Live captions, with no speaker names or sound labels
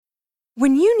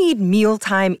When you need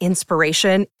mealtime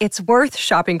inspiration, it's worth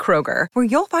shopping Kroger, where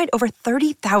you'll find over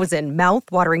 30,000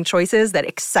 mouth-watering choices that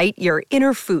excite your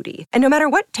inner foodie. And no matter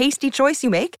what tasty choice you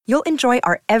make, you'll enjoy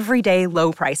our everyday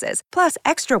low prices, plus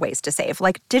extra ways to save,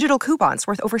 like digital coupons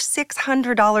worth over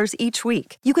 $600 each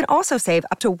week. You can also save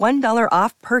up to $1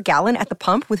 off per gallon at the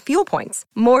pump with fuel points.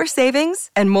 More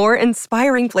savings and more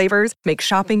inspiring flavors make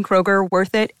shopping Kroger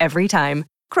worth it every time.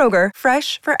 Kroger,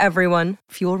 fresh for everyone.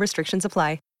 Fuel restrictions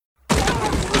apply.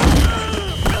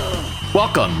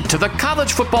 Welcome to the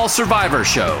College Football Survivor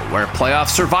Show, where playoff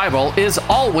survival is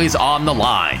always on the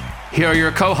line. Here are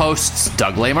your co-hosts,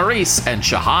 Doug Lesmerises and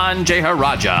Shahan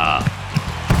Jeharaja.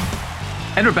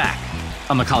 And we're back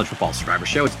on the College Football Survivor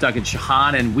Show. It's Doug and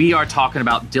Shahan, and we are talking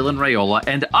about Dylan Raiola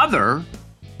and other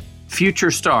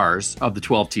future stars of the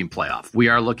 12-team playoff. We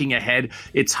are looking ahead.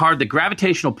 It's hard. The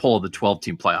gravitational pull of the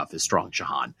 12-team playoff is strong,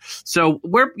 Shahan. So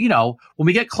when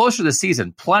we get closer to the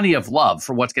season, plenty of love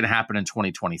for what's going to happen in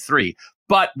 2023.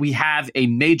 But we have a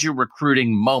major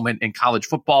recruiting moment in college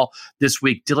football this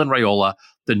week. Dylan Raiola,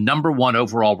 the number one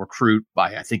overall recruit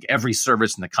by, I think, every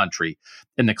service in the country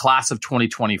in the class of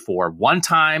 2024.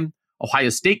 One-time Ohio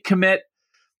State commit,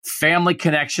 family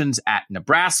connections at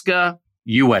Nebraska.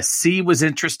 USC was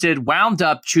interested, wound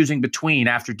up choosing between,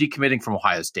 after decommitting from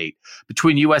Ohio State,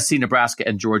 between USC, Nebraska,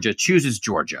 and Georgia, chooses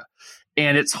Georgia.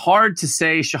 And it's hard to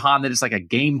say, Shahan, that it's like a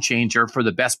game changer for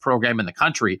the best program in the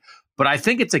country, but I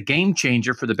think it's a game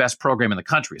changer for the best program in the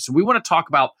country. So we want to talk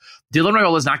about Dylan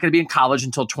Raiola is not going to be in college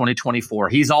until 2024.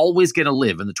 He's always going to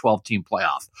live in the 12-team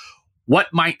playoff. What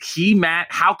might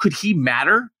how could he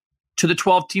matter to the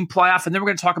 12-team playoff? And then we're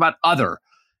going to talk about other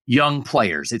young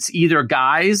players. It's either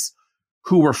guys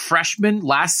who were freshmen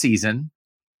last season,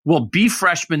 will be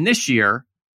freshmen this year,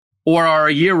 or are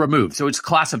a year removed. So it's a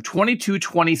class of 22,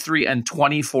 23, and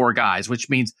 24 guys,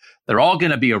 which means they're all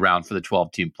going to be around for the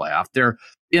 12-team playoff. Their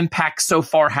impacts so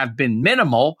far have been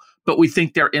minimal, but we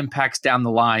think their impacts down the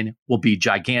line will be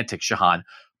gigantic, Shahan.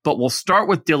 But we'll start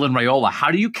with Dylan Raiola. How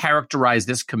do you characterize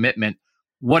this commitment,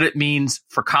 what it means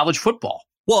for college football?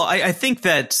 Well, I think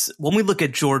that when we look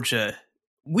at Georgia,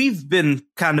 we've been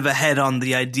kind of ahead on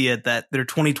the idea that their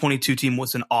 2022 team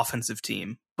was an offensive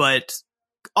team, but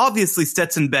obviously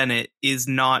Stetson Bennett is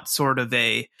not sort of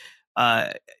a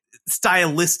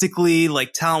stylistically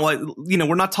like talent.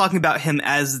 We're not talking about him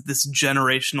as this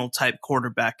generational type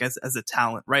quarterback as a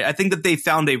talent, right? I think that they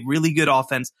found a really good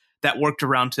offense that worked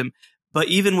around him. But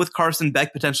even with Carson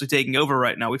Beck potentially taking over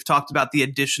right now, we've talked about the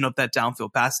addition of that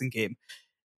downfield passing game.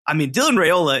 I mean, Dylan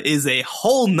Raiola is a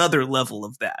whole nother level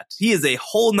of that. He is a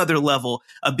whole nother level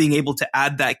of being able to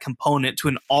add that component to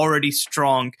an already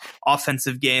strong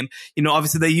offensive game.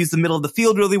 Obviously they use the middle of the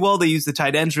field really well. They use the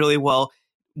tight ends really well.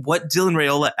 What Dylan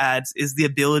Raiola adds is the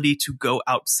ability to go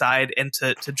outside and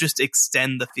to just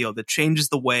extend the field. It changes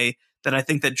the way that I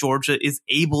think that Georgia is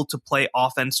able to play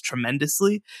offense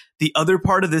tremendously. The other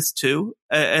part of this too,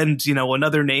 and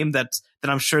another name that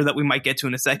I'm sure that we might get to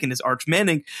in a second is Arch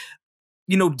Manning.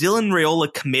 Dylan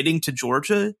Raiola committing to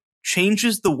Georgia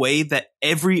changes the way that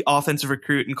every offensive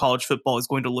recruit in college football is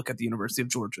going to look at the University of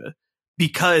Georgia.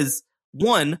 Because,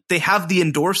 one, they have the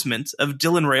endorsement of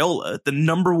Dylan Raiola, the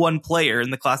number one player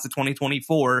in the class of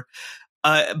 2024.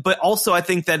 But also, I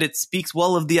think that it speaks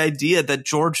well of the idea that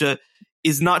Georgia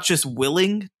is not just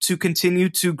willing to continue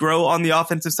to grow on the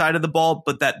offensive side of the ball,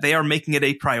 but that they are making it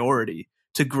a priority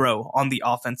to grow on the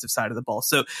offensive side of the ball.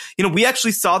 So, we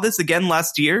actually saw this again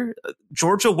last year.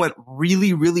 Georgia went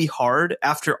really, really hard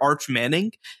after Arch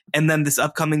Manning. And then this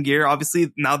upcoming year,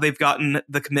 obviously, now they've gotten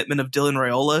the commitment of Dylan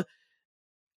Raiola.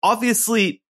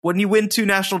 Obviously, when you win 2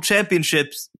 national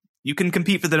championships, you can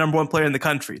compete for the number one player in the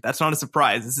country. That's not a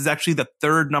surprise. This is actually the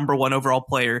 3rd number one overall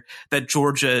player that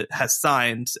Georgia has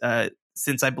signed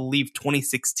since, I believe,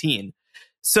 2016.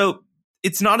 So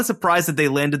it's not a surprise that they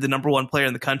landed the number one player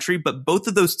in the country, but both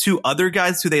of those 2 other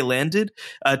guys who they landed,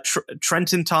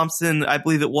 Trenton Thompson, I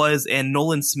believe it was, and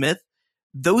Nolan Smith,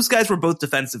 those guys were both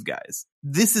defensive guys.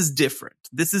 This is different.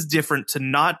 This is different to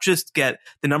not just get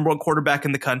the number one quarterback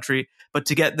in the country, but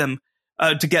to get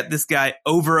this guy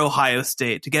over Ohio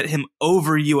State, to get him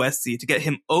over USC, to get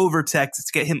him over Texas,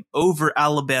 to get him over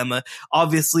Alabama.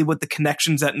 Obviously, with the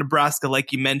connections at Nebraska,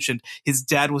 like you mentioned, his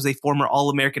dad was a former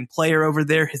All-American player over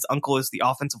there. His uncle is the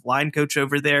offensive line coach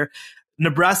over there.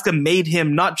 Nebraska made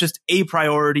him not just a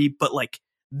priority, but like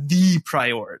the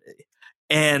priority.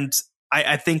 And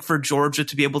I think for Georgia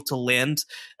to be able to land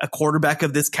a quarterback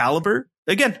of this caliber,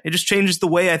 again, it just changes the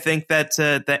way I think that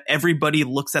that everybody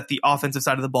looks at the offensive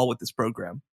side of the ball with this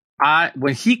program.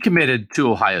 When he committed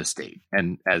to Ohio State,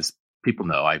 and as people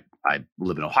know, I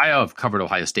live in Ohio. I've covered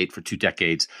Ohio State for 2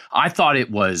 decades. I thought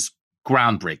it was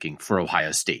groundbreaking for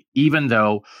Ohio State, even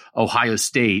though Ohio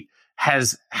State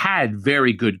has had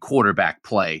very good quarterback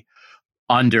play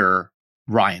under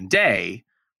Ryan Day.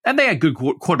 And they had good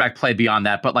quarterback play beyond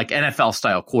that, but like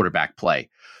NFL-style quarterback play.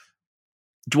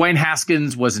 Dwayne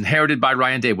Haskins was inherited by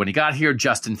Ryan Day when he got here.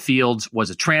 Justin Fields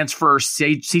was a transfer.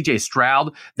 C.J.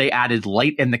 Stroud, they added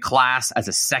late in the class as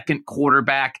a second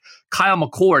quarterback. Kyle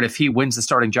McCord, if he wins the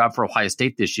starting job for Ohio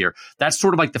State this year, that's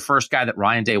sort of like the first guy that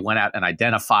Ryan Day went out and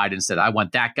identified and said, I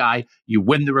want that guy. You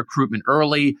win the recruitment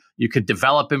early. You could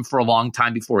develop him for a long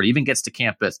time before it even gets to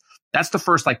campus. That's the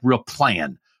first like real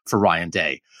plan for Ryan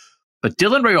Day. But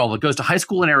Dylan Raiola goes to high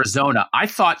school in Arizona. I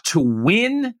thought to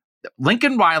win,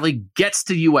 Lincoln Riley gets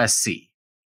to USC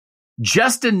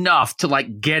just enough to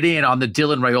like get in on the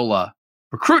Dylan Raiola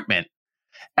recruitment.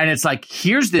 And it's like,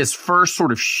 here's this first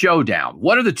sort of showdown.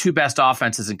 What are the two best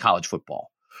offenses in college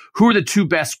football? Who are the two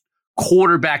best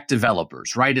quarterback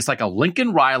developers, right? It's like a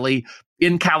Lincoln Riley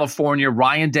in California,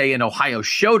 Ryan Day in Ohio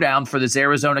showdown for this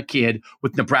Arizona kid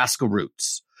with Nebraska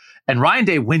roots. And Ryan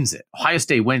Day wins it. Ohio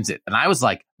State wins it. And I was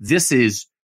like, this is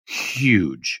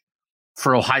huge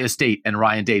for Ohio State and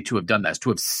Ryan Day to have done this, to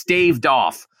have staved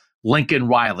off Lincoln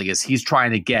Riley as he's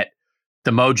trying to get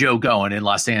the mojo going in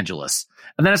Los Angeles.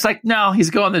 And then it's like, no, he's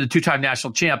going to the two-time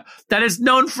national champ that is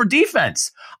known for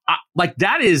defense.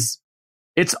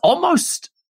 It's almost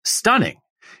stunning.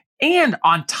 And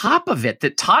on top of it,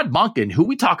 that Todd Monken, who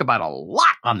we talk about a lot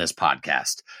on this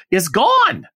podcast, is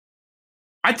gone.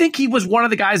 I think he was one of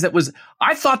the guys that was,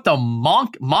 I thought the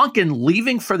Monken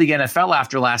leaving for the NFL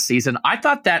after last season, I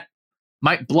thought that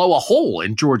might blow a hole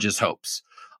in Georgia's hopes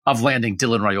of landing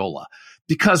Dylan Raiola.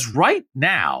 Because right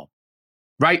now,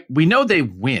 right, we know they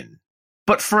win.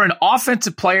 But for an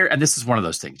offensive player, and this is one of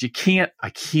those things, you can't,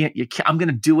 I'm going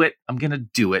to do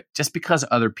it just because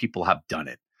other people have done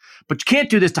it. But you can't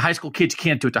do this to high school kids. You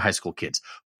can't do it to high school kids.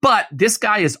 But this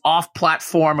guy is off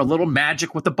platform, a little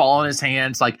magic with the ball in his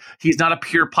hands. Like, he's not a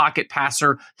pure pocket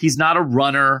passer. He's not a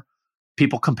runner.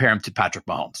 People compare him to Patrick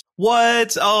Mahomes.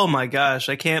 What? Oh my gosh.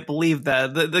 I can't believe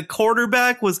that. The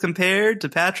quarterback was compared to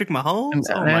Patrick Mahomes?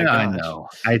 Oh my gosh. I know.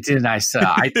 I didn't.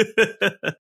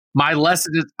 My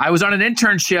lesson is, I was on an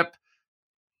internship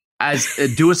as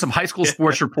doing some high school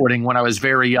sports reporting when I was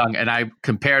very young, and I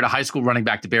compared a high school running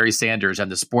back to Barry Sanders,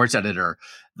 and the sports editor,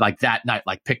 like that night,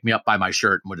 like picked me up by my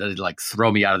shirt and would like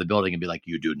throw me out of the building and be like,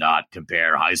 "You do not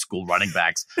compare high school running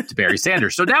backs to Barry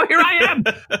Sanders." So now here I am,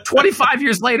 25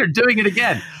 years later, doing it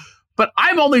again. But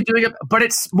I'm only doing it, but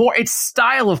it's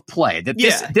style of play that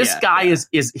this guy is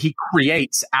he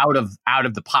creates out of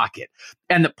the pocket.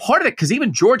 And the part of it, because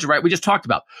even Georgia, right, we just talked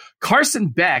about Carson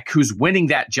Beck, who's winning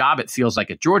that job, it feels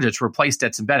like, at Georgia to replace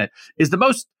Stetson Bennett, is the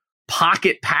most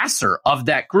pocket passer of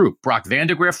that group. Brock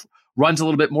Vandegrift runs a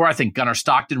little bit more. I think Gunnar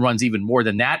Stockton runs even more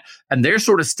than that. And they're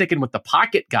sort of sticking with the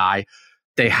pocket guy.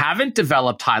 They haven't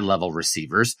developed high-level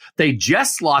receivers. They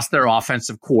just lost their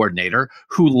offensive coordinator,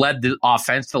 who led the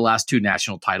offense to the last two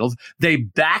national titles. They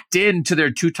backed into their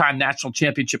two-time national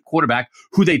championship quarterback,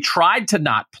 who they tried to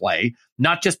not play,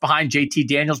 not just behind JT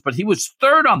Daniels, but he was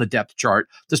third on the depth chart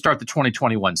to start the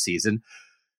 2021 season.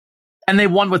 And they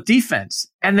won with defense.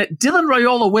 And that Dylan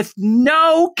Raiola, with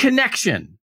no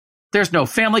connection, there's no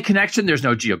family connection, there's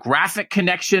no geographic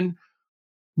connection,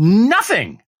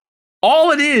 nothing.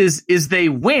 All it is they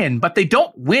win, but they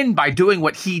don't win by doing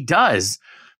what he does.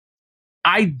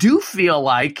 I do feel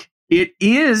like it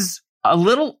is a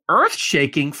little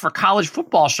earth-shaking for college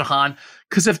football, Shahan,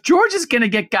 because if Georgia's going to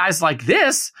get guys like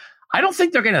this, I don't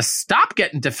think they're going to stop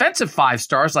getting defensive 5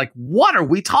 stars. Like, what are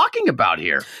we talking about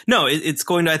here? No, it's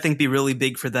going to, I think, be really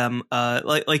big for them.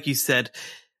 Like you said,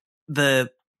 the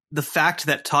fact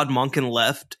that Todd Monken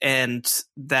left and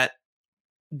that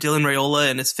Dylan Raiola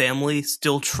and his family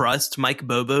still trust Mike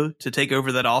Bobo to take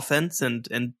over that offense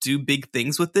and do big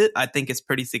things with it, I think is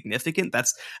pretty significant.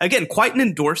 That's, again, quite an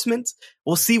endorsement.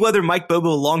 We'll see whether Mike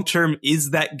Bobo long-term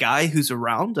is that guy who's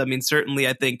around. I mean, certainly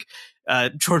I think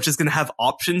Georgia's going to have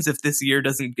options if this year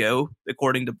doesn't go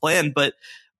according to plan, but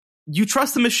you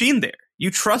trust the machine there.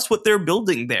 You trust what they're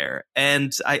building there.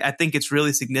 And I think it's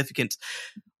really significant.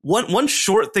 One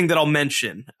short thing that I'll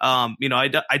mention,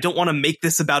 I don't want to make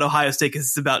this about Ohio State because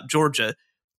it's about Georgia.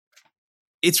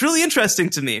 It's really interesting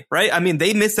to me, right? I mean,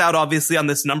 they miss out obviously on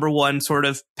this number one sort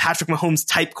of Patrick Mahomes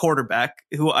type quarterback,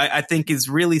 who I think is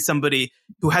really somebody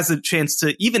who has a chance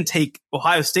to even take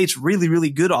Ohio State's really, really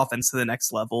good offense to the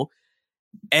next level.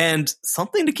 And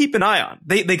something to keep an eye on.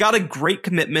 They got a great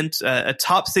commitment, a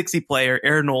top 60 player,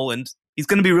 Aaron Noland. He's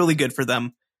going to be really good for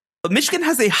them. But Michigan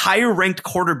has a higher ranked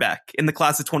quarterback in the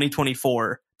class of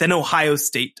 2024 than Ohio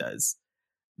State does.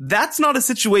 That's not a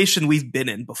situation we've been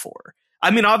in before.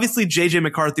 I mean, obviously JJ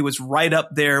McCarthy was right up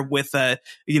there with,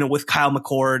 with Kyle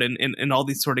McCord and all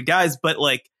these sort of guys. But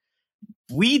like,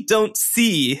 we don't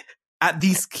see at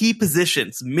these key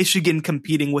positions, Michigan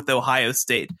competing with Ohio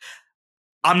State.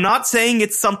 I'm not saying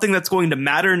it's something that's going to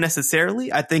matter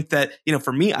necessarily. I think that,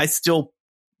 for me, I still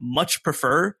much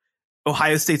prefer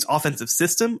Ohio State's offensive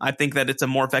system. I think that it's a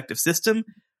more effective system.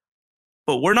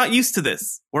 But we're not used to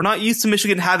this. We're not used to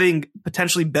Michigan having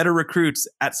potentially better recruits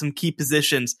at some key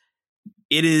positions.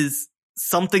 It is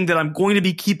something that I'm going to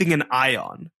be keeping an eye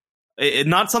on.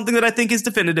 Not something that I think is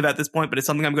definitive at this point, but it's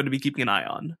something I'm going to be keeping an eye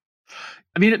on.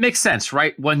 I mean, it makes sense,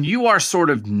 right? When you are sort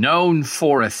of known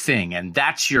for a thing and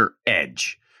that's your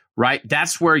edge, right?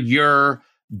 That's where you're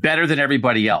better than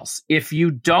everybody else. If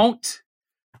you don't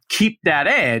keep that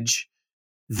edge,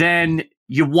 then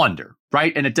you wonder,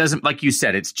 right? And it doesn't, like you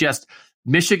said, it's just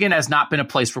Michigan has not been a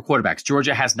place for quarterbacks.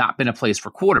 Georgia has not been a place for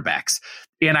quarterbacks.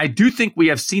 And I do think we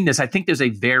have seen this. I think there's a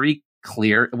very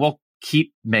clear, we'll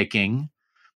keep making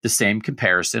the same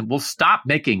comparison. We'll stop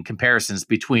making comparisons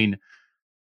between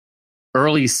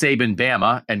early Saban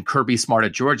Bama and Kirby Smart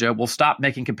at Georgia. We'll stop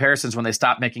making comparisons when they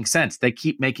stop making sense. They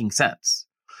keep making sense.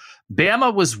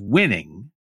 Bama was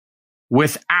winning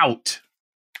without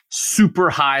super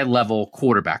high level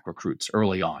quarterback recruits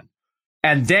early on.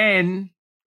 And then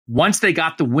once they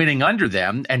got the winning under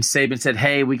them and Saban said,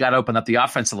 hey, we got to open up the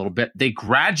offense a little bit, they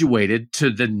graduated to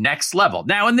the next level.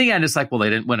 Now, in the end, it's like, well, they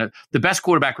didn't win the best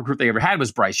quarterback recruit they ever had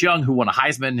was Bryce Young, who won a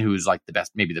Heisman, who's like the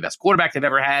best, maybe the best quarterback they've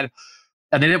ever had.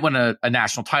 And they didn't win a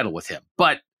national title with him.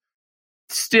 But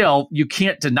still, you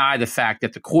can't deny the fact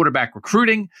that the quarterback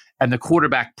recruiting and the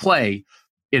quarterback play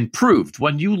improved.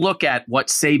 When you look at what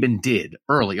Saban did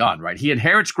early on, right? He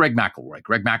inherits Greg McElroy.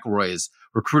 Greg McElroy is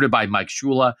recruited by Mike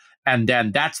Shula. And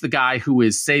then that's the guy who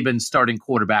is Saban's starting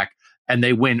quarterback, and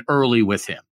they win early with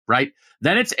him, right?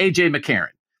 Then it's A.J. McCarron.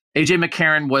 A.J.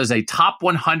 McCarron was a top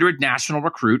 100 national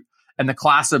recruit in the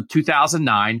class of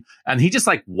 2009, and he just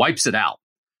like wipes it out.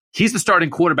 He's the starting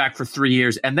quarterback for 3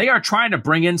 years, and they are trying to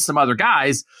bring in some other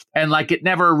guys, and like it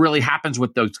never really happens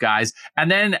with those guys. And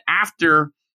then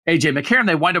after A.J. McCarron,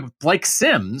 they wind up with Blake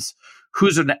Sims,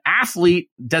 who's an athlete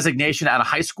designation out of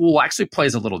high school, actually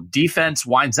plays a little defense,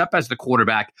 winds up as the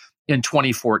quarterback in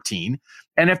 2014.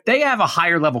 And if they have a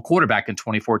higher level quarterback in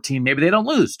 2014, maybe they don't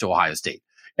lose to Ohio State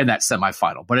in that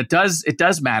semifinal. But it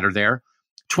does matter there.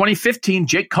 2015,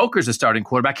 Jake Coker's the starting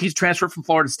quarterback. He's transferred from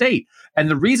Florida State. And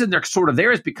the reason they're sort of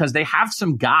there is because they have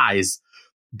some guys.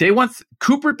 They want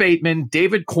Cooper Bateman,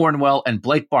 David Cornwell, and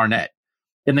Blake Barnett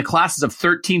in the classes of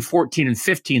 13, 14, and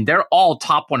 15. They're all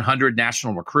top 100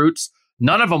 national recruits.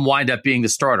 None of them wind up being the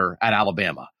starter at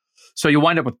Alabama. So you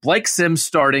wind up with Blake Sims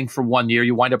starting for 1 year.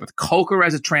 You wind up with Coker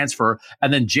as a transfer.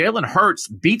 And then Jalen Hurts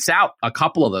beats out a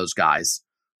couple of those guys.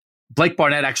 Blake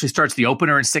Barnett actually starts the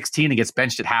opener in 16 and gets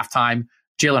benched at halftime.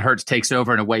 Jalen Hurts takes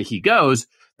over and away he goes.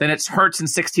 Then it's Hurts in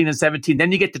 16 and 17.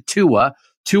 Then you get to Tua.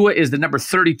 Tua is the number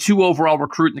 32 overall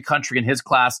recruit in the country in his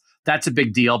class. That's a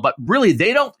big deal. But really,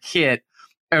 they don't hit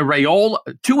a Raiola.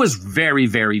 Tua's very,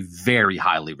 very, very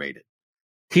highly rated.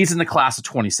 He's in the class of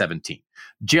 2017.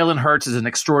 Jalen Hurts is an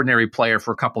extraordinary player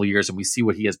for a couple of years, and we see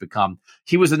what he has become.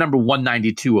 He was the number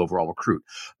 192 overall recruit.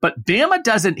 But Bama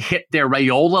doesn't hit their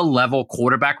Raiola-level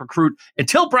quarterback recruit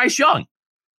until Bryce Young.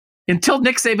 Until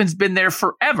Nick Saban's been there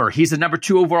forever. He's the number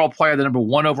 2 overall player, the number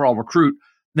 1 overall recruit,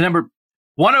 the number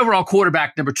 1 overall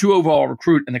quarterback, number 2 overall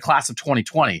recruit in the class of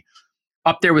 2020.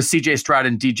 Up there with C.J. Stroud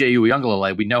and DJ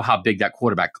Uiagalelei. We know how big that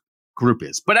quarterback group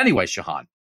is. But anyway, Shahan,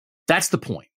 that's the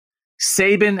point.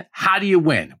 Saban, how do you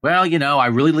win? Well, I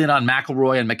really lean on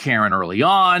McElroy and McCarron early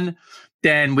on.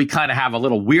 Then we kind of have a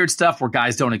little weird stuff where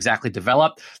guys don't exactly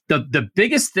develop. The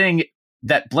biggest thing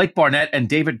that Blake Barnett and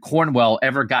David Cornwell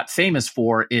ever got famous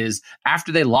for is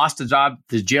after they lost the job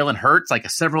to Jalen Hurts, like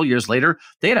several years later,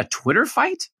 they had a Twitter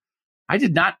fight. I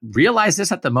did not realize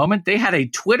this at the moment. They had a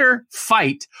Twitter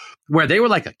fight where they were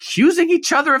like accusing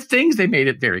each other of things. They made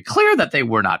it very clear that they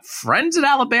were not friends at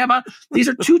Alabama. These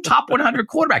are 2 top 100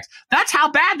 quarterbacks. That's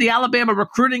how bad the Alabama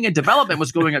recruiting and development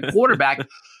was going at quarterback.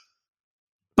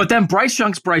 But then Bryce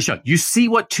Young's Bryce Young. You see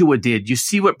what Tua did. You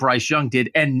see what Bryce Young did.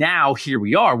 And now here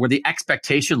we are where the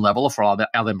expectation level for all the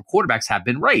Alabama quarterbacks have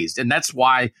been raised. And that's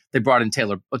why they brought in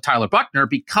Tyler Buchner,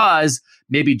 because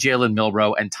maybe Jalen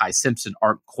Milroe and Ty Simpson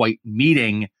aren't quite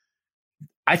meeting.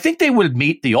 I think they would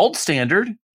meet the old standard.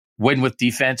 Win with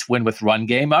defense, win with run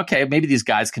game. Okay, maybe these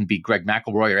guys can beat Greg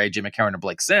McElroy or A.J. McCarron or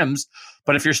Blake Sims.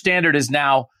 But if your standard is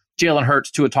now Jalen Hurts,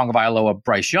 Tua Tagovailoa,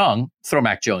 Bryce Young, throw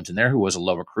Mac Jones in there, who was a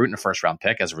low recruit and a first-round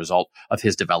pick as a result of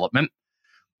his development.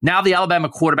 Now the Alabama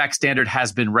quarterback standard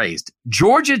has been raised.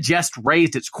 Georgia just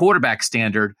raised its quarterback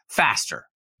standard faster.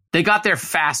 They got there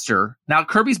faster. Now,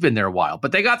 Kirby's been there a while,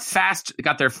 but they got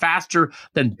there faster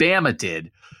than Bama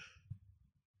did.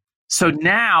 So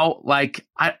now, like,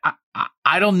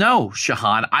 I don't know,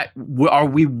 Shahan. Are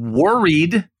we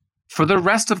worried for the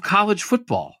rest of college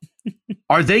football?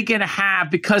 Are they going to have,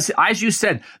 because as you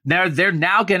said, they're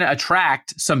now going to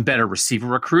attract some better receiver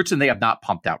recruits, and they have not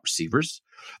pumped out receivers.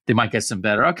 They might get some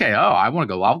better. Okay,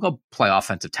 I'll go play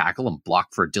offensive tackle and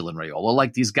block for Dylan Raiola.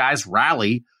 Like, these guys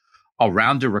rally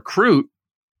around a recruit.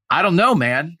 I don't know,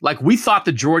 man. Like, we thought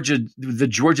the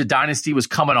Georgia dynasty was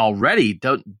coming already.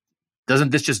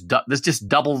 Doesn't this just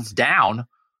doubles down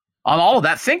on all of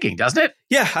that thinking, doesn't it?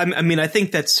 Yeah, I mean, I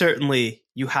think that certainly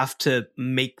you have to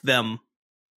make them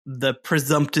the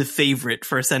presumptive favorite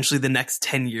for essentially the next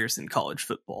 10 years in college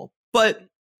football. But,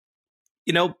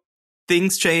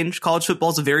 things change. College football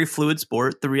is a very fluid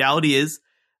sport. The reality is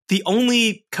the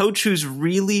only coach who's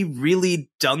really, really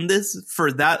done this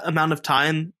for that amount of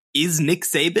time is Nick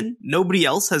Saban. Nobody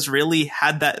else has really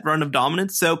had that run of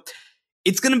dominance. So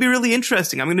it's going to be really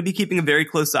interesting. I'm going to be keeping a very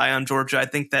close eye on Georgia. I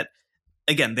think that,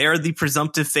 again, they are the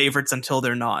presumptive favorites until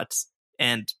they're not.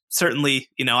 And certainly,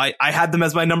 I had them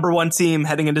as my number one team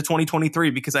heading into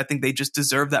 2023 because I think they just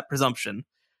deserve that presumption.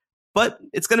 But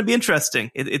it's going to be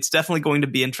interesting. It's definitely going to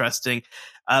be interesting.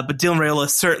 But Dylan Raiola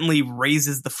certainly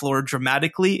raises the floor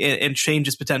dramatically and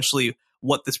changes potentially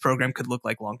what this program could look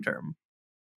like long term.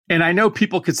 And I know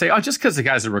people could say, just because the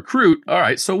guy's a recruit, all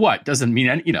right, so what? Doesn't mean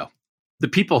any, the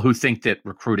people who think that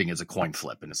recruiting is a coin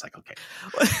flip, and it's like, okay,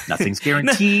 nothing's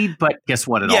guaranteed, but guess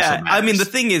what? It also matters. I mean, the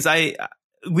thing is,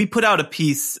 we put out a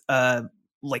piece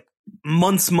like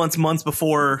months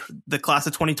before the class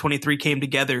of 2023 came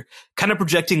together, kind of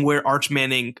projecting where Arch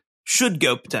Manning should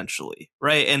go potentially,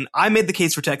 right? And I made the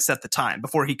case for Texas at the time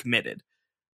before he committed,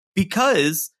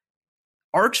 because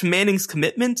Arch Manning's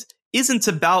commitment isn't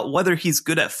about whether he's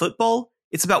good at football.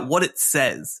 It's about what it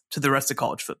says to the rest of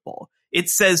college football. It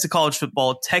says to college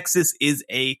football, Texas is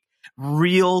a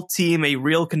real team, a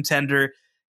real contender.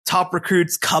 Top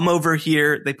recruits come over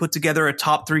here. They put together a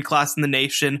top 3 class in the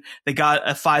nation. They got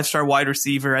a 5-star wide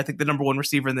receiver. I think the number 1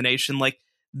 receiver in the nation. Like,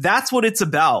 that's what it's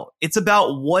about. It's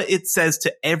about what it says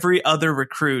to every other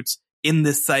recruit in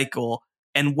this cycle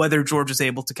and whether Georgia's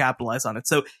able to capitalize on it.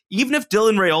 So even if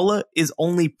Dylan Raiola is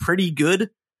only pretty good,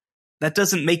 that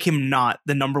doesn't make him not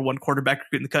the number 1 quarterback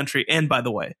recruit in the country. And by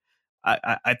the way,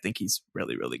 I think he's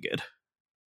really, really good.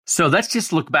 So let's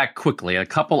just look back quickly at a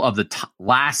couple of the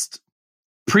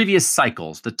previous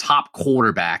cycles, the top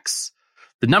quarterbacks,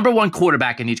 the number 1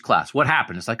 quarterback in each class. What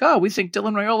happened? It's like, we think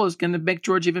Dylan Raiola is going to make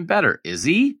Georgia even better. Is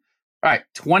he? All right,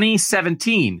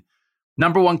 2017,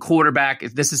 number 1 quarterback.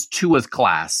 This is Tua's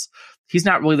class. He's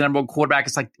not really the number 1 quarterback.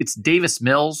 It's Davis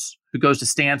Mills who goes to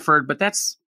Stanford, but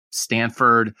that's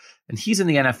Stanford, and he's in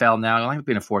the NFL now. He'll have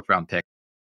been a 4th-round pick.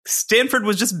 Stanford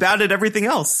was just bad at everything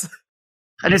else.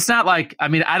 And it's not like, I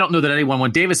don't know that anyone,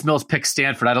 when Davis Mills picked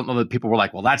Stanford, I don't know that people were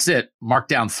like, well, that's it. Mark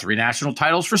down 3 national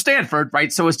titles for Stanford,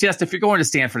 right? So it's just, if you're going to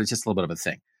Stanford, it's just a little bit of a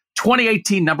thing.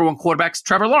 2018, number 1 quarterback's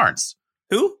Trevor Lawrence.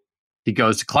 Who? He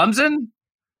goes to Clemson.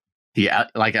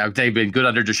 They've been good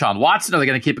under Deshaun Watson. Are they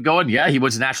going to keep it going? Yeah, he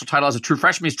wins a national title as a true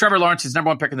freshman. He's Trevor Lawrence. He's number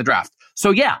 1 pick in the draft. So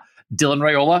yeah, Dylan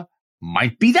Raiola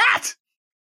might be that.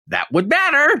 That would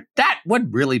matter. That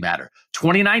would really matter.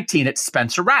 2019, it's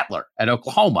Spencer Rattler at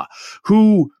Oklahoma,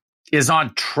 who is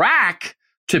on track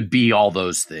to be all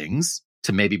those things,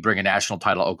 to maybe bring a national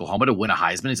title to Oklahoma, to win a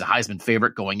Heisman. He's a Heisman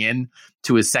favorite going in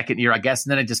to his 2nd year, I guess,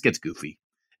 and then it just gets goofy.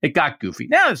 It got goofy.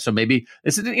 Now, so maybe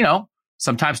this is,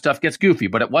 sometimes stuff gets goofy,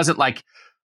 but it wasn't like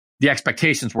the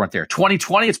expectations weren't there.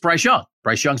 2020, it's Bryce Young.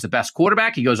 Bryce Young's the best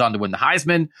quarterback. He goes on to win the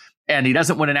Heisman, and he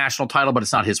doesn't win a national title, but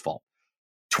it's not his fault.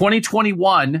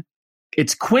 2021,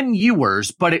 it's Quinn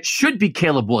Ewers, but it should be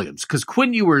Caleb Williams, because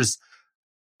Quinn Ewers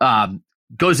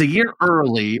goes a year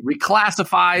early,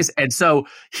 reclassifies, and so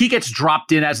he gets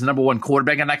dropped in as the number 1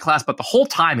 quarterback in that class. But the whole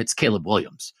time it's Caleb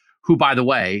Williams, who, by the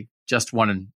way, just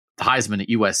won the Heisman at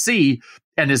USC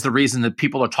and is the reason that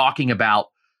people are talking about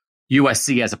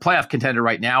USC as a playoff contender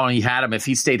right now. And he had him, if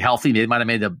he stayed healthy, they might have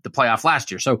made the playoff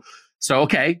last year. So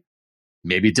okay,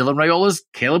 maybe Dylan Raiola's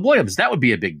Caleb Williams. That would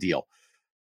be a big deal.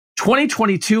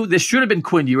 2022, this should have been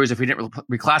Quinn Ewers if we didn't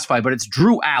reclassify, but it's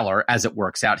Drew Aller as it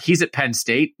works out. He's at Penn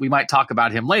State. We might talk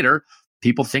about him later.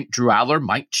 People think Drew Aller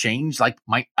might change,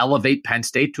 might elevate Penn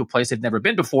State to a place they've never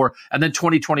been before. And then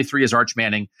 2023 as Arch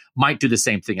Manning might do the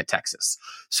same thing at Texas.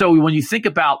 So when you think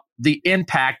about the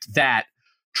impact that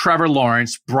Trevor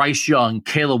Lawrence, Bryce Young,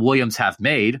 Caleb Williams have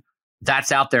made,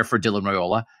 that's out there for Dylan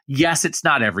Raiola. Yes, it's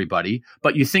not everybody,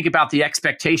 but you think about the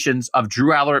expectations of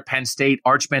Drew Aller at Penn State,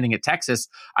 Arch Manning at Texas.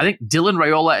 I think Dylan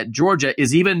Raiola at Georgia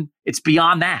it's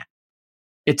beyond that.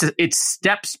 It's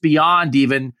steps beyond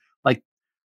even like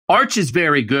Arch is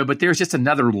very good, but there's just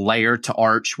another layer to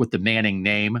Arch with the Manning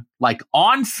name. Like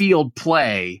on-field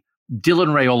play, Dylan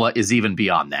Raiola is even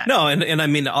beyond that. No, and I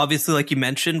mean, obviously, like you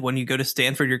mentioned, when you go to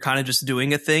Stanford, you're kind of just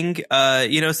doing a thing.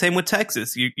 Same with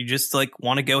Texas. You just like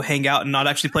want to go hang out and not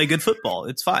actually play good football.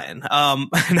 It's fine. No,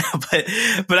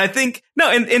 but I think no,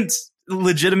 and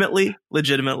legitimately,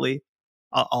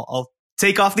 I'll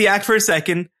take off the act for a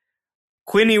second.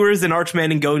 Quinn Ewers and Arch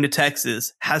Manning going to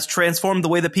Texas has transformed the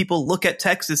way that people look at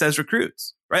Texas as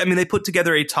recruits, right? I mean, they put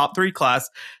together a top 3 class.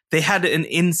 They had an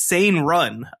insane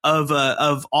run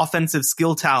of offensive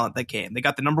skill talent that came. They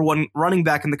got the number 1 running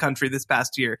back in the country this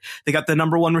past year. They got the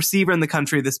number 1 receiver in the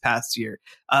country this past year.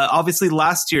 Obviously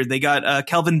last year they got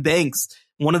Kelvin Banks,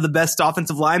 one of the best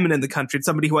offensive linemen in the country. It's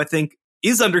somebody who I think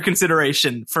is under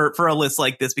consideration for a list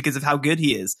like this because of how good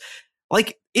he is.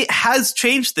 Like, it has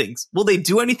changed things. Will they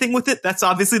do anything with it? That's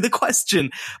obviously the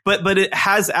question. But it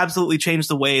has absolutely changed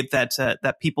the way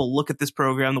that people look at this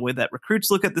program, the way that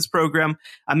recruits look at this program.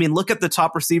 I mean, look at the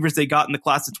top receivers they got in the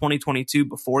class of 2022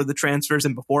 before the transfers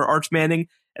and before Arch Manning.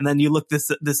 And then you look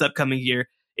this upcoming year,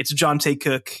 it's Jonte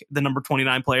Cook, the number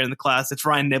 29 player in the class. It's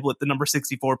Ryan Niblett, the number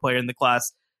 64 player in the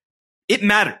class. It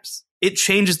matters. It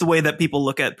changes the way that people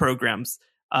look at programs.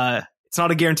 It's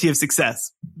not a guarantee of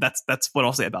success. That's what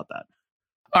I'll say about that.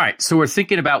 All right, so we're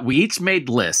thinking about, we each made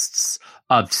lists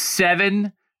of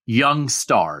 7 young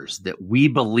stars that we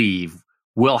believe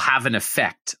will have an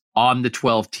effect on the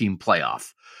 12-team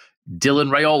playoff. Dylan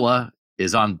Raiola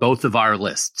is on both of our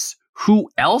lists. Who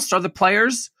else are the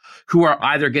players who are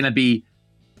either going to be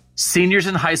seniors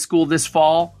in high school this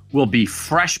fall, will be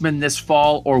freshmen this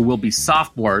fall, or will be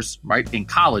sophomores, right, in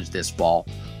college this fall?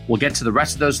 We'll get to the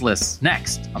rest of those lists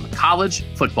next on the College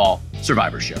Football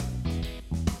Survivor Show.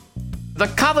 The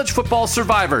College Football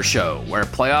Survivor Show, where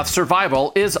playoff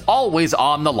survival is always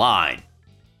on the line.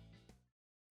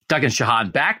 Doug and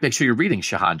Shahan back. Make sure you're reading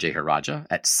Shahan Jeharaja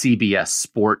at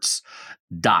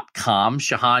cbssports.com.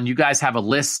 Shahan, you guys have a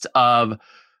list of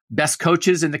best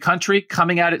coaches in the country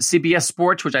coming out at CBS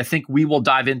Sports, which I think we will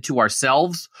dive into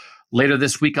ourselves later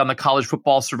this week on the College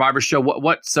Football Survivor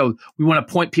Show. So we want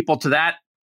to point people to that.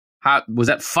 How was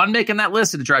that fun making that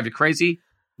list? Did it drive you crazy?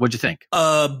 What'd you think?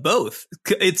 Both.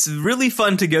 It's really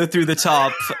fun to go through the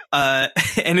top,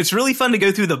 and it's really fun to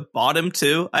go through the bottom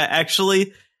too.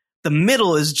 Actually, the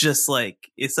middle is just like,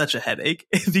 it's such a headache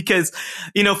because,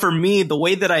 for me, the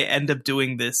way that I end up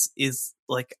doing this is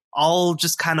like, I'll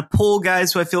just kind of pull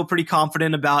guys who I feel pretty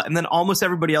confident about. And then almost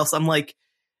everybody else, I'm like,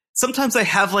 sometimes I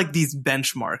have like these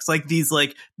benchmarks, like these,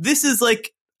 like, this is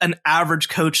like an average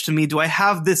coach to me. Do I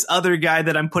have this other guy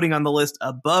that I'm putting on the list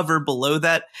above or below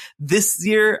that? This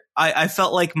year, I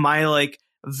felt like my like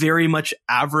very much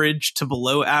average to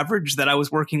below average that I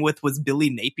was working with was Billy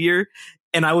Napier.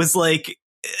 And I was like,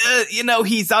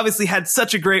 he's obviously had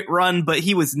such a great run, but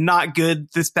he was not good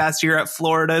this past year at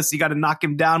Florida. So you got to knock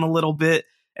him down a little bit.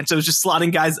 And so it's just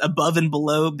slotting guys above and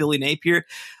below Billy Napier.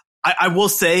 I will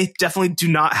say, definitely do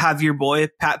not have your boy,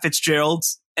 Pat Fitzgerald,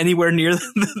 anywhere near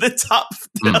the top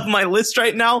of my list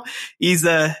right now. He's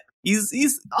on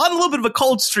a little bit of a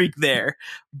cold streak there,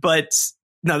 but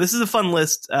no, this is a fun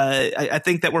list. I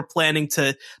think that we're planning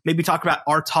to maybe talk about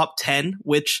our top 10,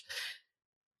 which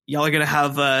y'all are going to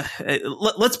have,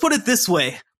 let's put it this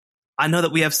way. I know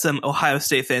that we have some Ohio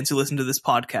State fans who listen to this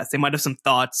podcast. They might have some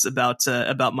thoughts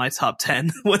about my top 10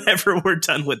 whenever we're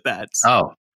done with that.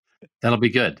 Oh, that'll be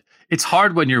good. It's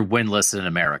hard when you're winless in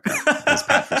America, as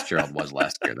Pat Fitzgerald was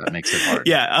last year. That makes it hard.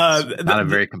 Yeah. Not a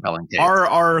very compelling case.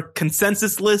 Our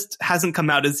consensus list hasn't come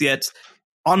out as yet.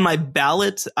 On my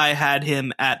ballot, I had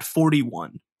him at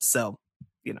 41. So,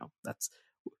 that's...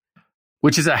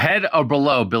 Which is ahead or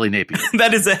below Billy Napier?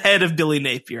 That is ahead of Billy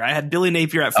Napier. I had Billy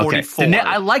Napier at 44. Okay.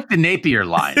 I like the Napier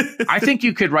line. I think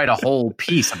you could write a whole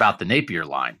piece about the Napier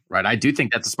line, right? I do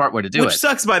think that's a smart way to do it. Which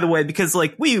sucks, by the way, because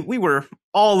like we were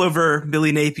all over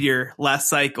Billy Napier last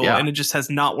cycle, and it just has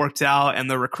not worked out, and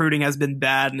the recruiting has been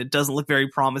bad, and it doesn't look very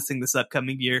promising this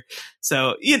upcoming year.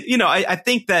 So, I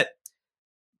think that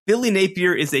Billy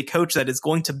Napier is a coach that is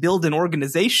going to build an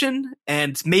organization,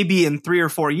 and maybe in 3 or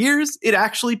 4 years, it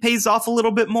actually pays off a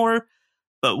little bit more.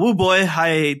 But woo boy,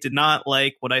 I did not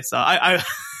like what I saw. I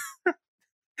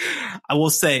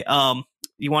will say,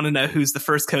 you want to know who's the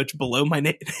first coach below my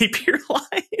Napier line?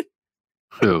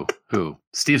 Who?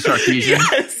 Steve Sarkisian?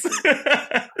 Yes.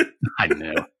 I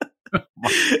knew.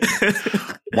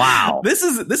 Wow. This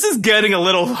is getting a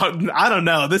little, I don't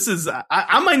know.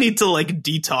 I might need to like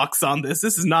detox on this.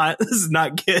 This is not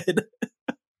good.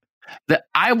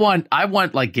 I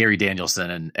want like Gary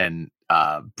Danielson and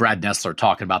Brad Nessler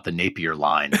talking about the Napier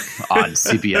line on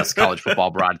CBS college football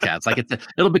broadcasts. Like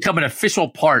it'll become an official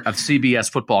part of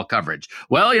CBS football coverage.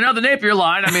 Well, the Napier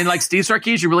line, I mean, like Steve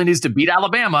Sarkisian really needs to beat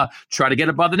Alabama, try to get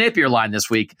above the Napier line this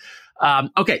week.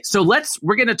 Okay, so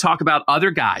we're going to talk about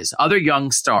other guys, other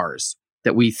young stars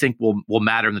that we think will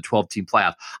matter in the 12-team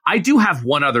playoff. I do have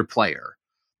one other player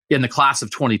in the class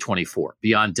of 2024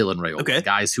 beyond Dylan Raiola,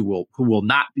 guys who will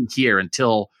not be here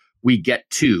until we get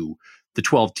to the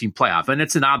 12-team playoff. And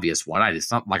it's an obvious one.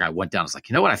 It's not like I went down. It's like,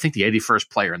 you know what? I think the 81st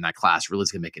player in that class really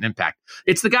is going to make an impact.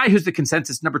 It's the guy who's the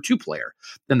consensus number 2 player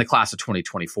in the class of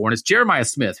 2024. And it's Jeremiah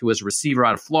Smith, who is a receiver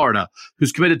out of Florida,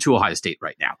 who's committed to Ohio State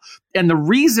right now. And the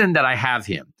reason that I have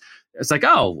him, it's like,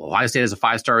 Ohio State has a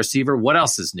 5-star receiver. What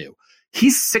else is new?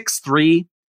 He's 6'3".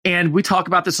 And we talk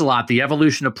about this a lot, the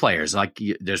evolution of players. Like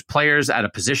there's players at a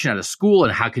position at a school,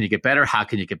 and how can you get better? How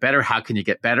can you get better? How can you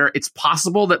get better? It's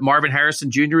possible that Marvin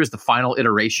Harrison Jr. is the final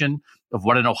iteration of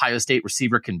what an Ohio State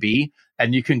receiver can be.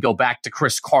 And you can go back to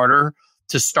Chris Carter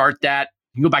to start that.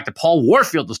 You can go back to Paul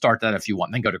Warfield to start that if you want.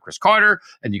 And then go to Chris Carter,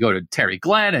 and you go to Terry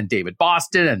Glenn and David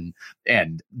Boston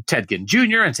and Ted Ginn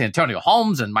Jr. and Santonio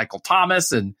Holmes and Michael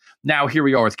Thomas. And now here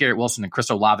we are with Garrett Wilson and Chris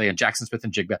Olave and Jackson Smith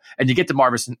and Jigba. And you get to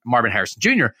Marvin Harrison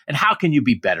Jr. And how can you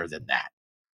be better than that?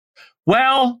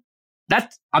 Well,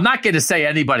 I'm not going to say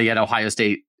anybody at Ohio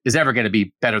State is ever going to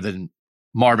be better than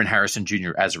Marvin Harrison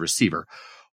Jr. as a receiver.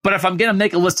 But if I'm going to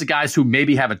make a list of guys who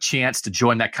maybe have a chance to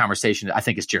join that conversation, I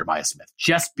think it's Jeremiah Smith,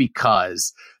 just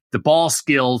because the ball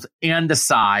skills and the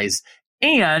size.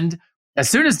 And as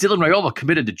soon as Dylan Raiola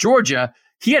committed to Georgia,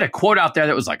 he had a quote out there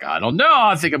that was like, I don't know,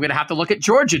 I think I'm going to have to look at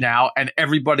Georgia now. And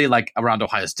everybody like around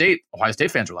Ohio State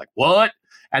fans were like, what?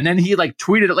 And then he like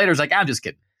tweeted it later. It's like, I'm just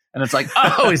kidding. And it's like,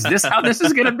 is this how this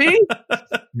is going to be?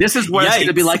 This is what it's going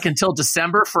to be like until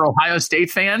December for Ohio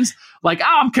State fans. Like,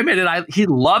 I'm committed. He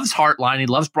loves Hartline. He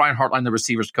loves Brian Hartline, the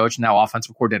receivers coach, now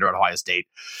offensive coordinator at Ohio State.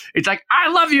 It's like, I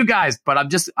love you guys, but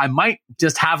I might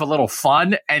just have a little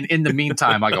fun. And in the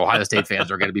meantime, like Ohio State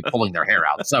fans are going to be pulling their hair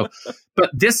out. So, but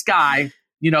this guy,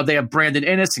 they have Brandon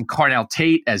Inniss and Carnell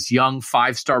Tate as young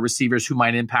 5-star receivers who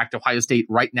might impact Ohio State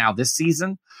right now this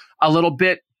season a little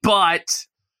bit. But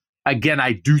again,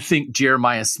 I do think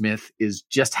Jeremiah Smith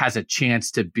has a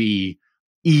chance to be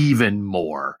even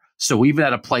more. So even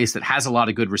at a place that has a lot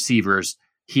of good receivers,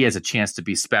 he has a chance to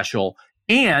be special.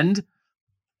 And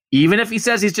even if he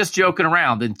says he's just joking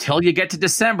around, until you get to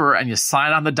December and you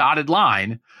sign on the dotted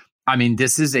line, I mean,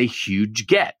 this is a huge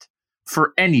get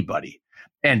for anybody.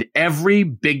 And every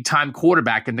big-time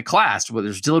quarterback in the class, whether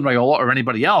it's Dylan Raiola or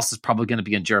anybody else, is probably going to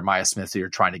be in Jeremiah Smith, so you're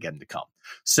trying to get him to come.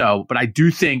 So, but I do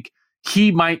think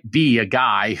he might be a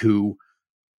guy who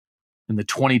in the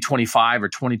 2025 or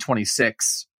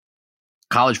 2026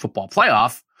 college football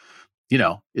playoff,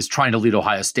 is trying to lead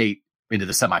Ohio State into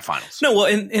the semifinals. No, well,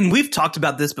 and we've talked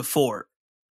about this before.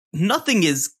 Nothing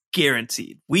is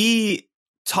guaranteed. We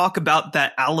talk about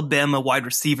that Alabama wide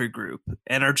receiver group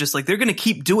and are just like, they're going to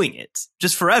keep doing it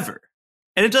just forever.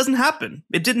 And it doesn't happen.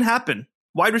 It didn't happen.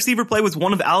 Wide receiver play was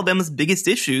one of Alabama's biggest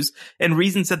issues and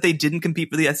reasons that they didn't compete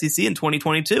for the SEC in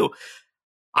 2022.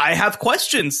 I have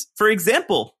questions, for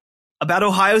example, about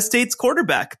Ohio State's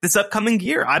quarterback this upcoming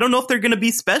year. I don't know if they're going to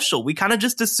be special. We kind of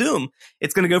just assume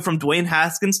it's going to go from Dwayne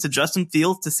Haskins to Justin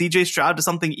Fields to CJ Stroud to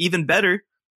something even better.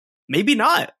 Maybe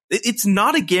not. It's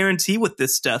not a guarantee with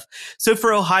this stuff. So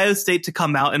for Ohio State to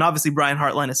come out, and obviously Brian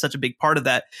Hartline is such a big part of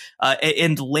that,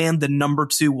 and land the number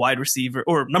 2 wide receiver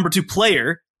or number 2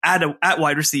 player at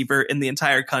wide receiver in the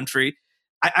entire country,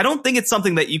 I don't think it's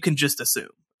something that you can just assume.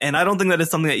 And I don't think that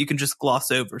is something that you can just gloss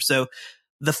over. So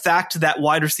the fact that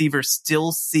wide receivers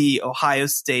still see Ohio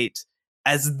State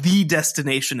as the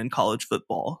destination in college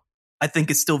football, I think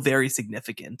is still very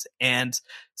significant. And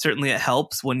certainly it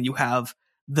helps when you have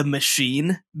the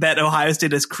machine that Ohio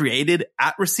State has created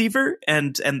at receiver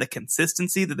and the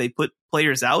consistency that they put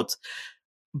players out.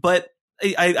 But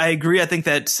I agree. I think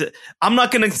that I'm not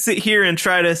going to sit here and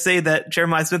try to say that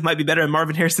Jeremiah Smith might be better than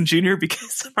Marvin Harrison Jr.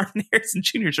 because Marvin Harrison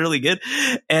Jr. is really good.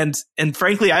 And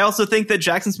frankly, I also think that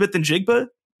Jackson Smith and Jigba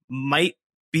might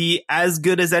be as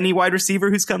good as any wide receiver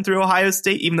who's come through Ohio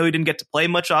State, even though he didn't get to play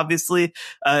much, obviously,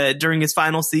 during his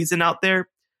final season out there.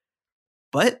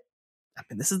 But I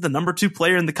mean, this is the number 2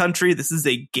 player in the country. This is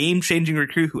a game-changing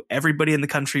recruit who everybody in the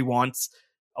country wants.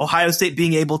 Ohio State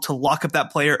being able to lock up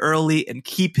that player early and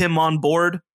keep him on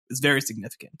board is very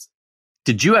significant.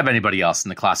 Did you have anybody else in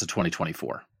the class of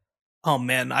 2024? Oh,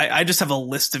 man, I just have a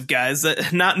list of guys.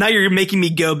 Now you're making me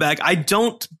go back. I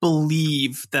don't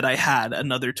believe that I had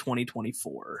another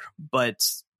 2024, but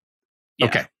yeah.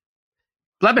 Okay.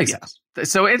 That makes sense.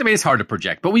 So it's hard to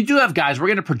project, but we do have guys. We're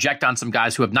going to project on some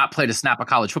guys who have not played a snap of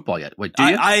college football yet. Wait, do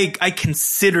you? I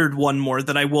considered one more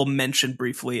that I will mention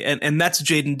briefly, and that's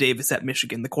Jaden Davis at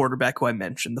Michigan, the quarterback who I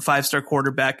mentioned, the 5-star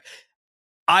quarterback.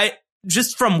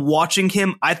 Just from watching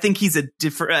him, I think he's a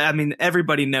different. I mean,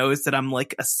 everybody knows that I'm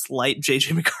like a slight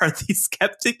JJ McCarthy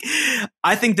skeptic.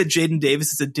 I think that Jaden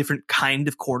Davis is a different kind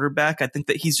of quarterback. I think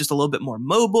that he's just a little bit more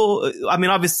mobile. I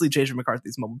mean, obviously JJ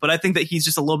McCarthy's mobile, but I think that he's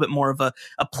just a little bit more of a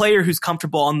player who's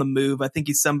comfortable on the move. I think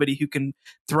he's somebody who can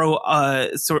throw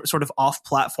sort of off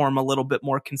platform a little bit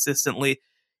more consistently.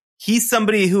 He's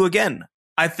somebody who, again,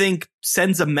 I think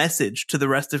sends a message to the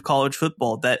rest of college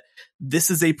football that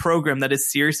this is a program that is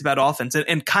serious about offense,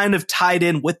 and kind of tied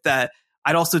in with that.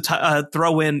 I'd also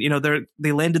throw in,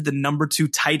 they landed the number 2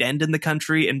 tight end in the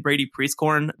country in Brady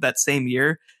Prieskorn that same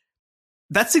year.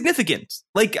 That's significant.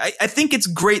 Like, I think it's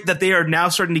great that they are now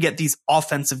starting to get these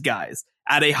offensive guys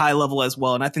at a high level as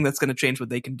well. And I think that's going to change what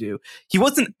they can do. He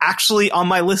wasn't actually on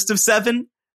my list of 7,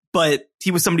 but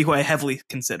he was somebody who I heavily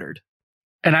considered.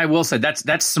 And I will say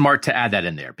that's smart to add that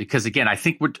in there, because again, I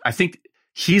think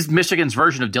he's Michigan's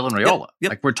version of Dylan Raiola. Yep.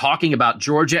 Like, we're talking about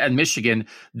Georgia and Michigan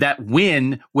that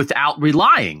win without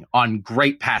relying on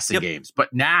great passing games.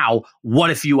 But now, what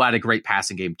if you add a great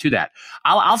passing game to that?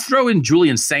 I'll throw in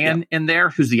Julian Sand in there,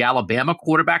 who's the Alabama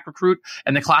quarterback recruit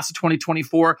in the class of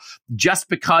 2024, just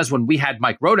because when we had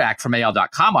Mike Rodak from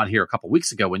AL.com on here a couple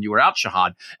weeks ago when you were out,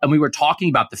 Shahad, and we were talking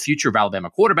about the future of Alabama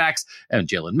quarterbacks and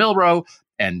Jalen Milroe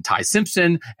and Ty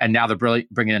Simpson, and now they're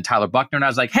bringing in Tyler Buckner. And I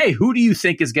was like, hey, who do you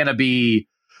think is going to be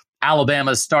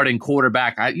Alabama's starting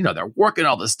quarterback? They're working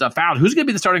all this stuff out. Who's going to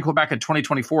be the starting quarterback in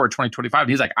 2024 or 2025? And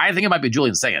he's like, I think it might be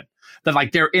Julian Sand. That,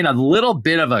 like, they're in a little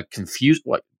bit of a confused.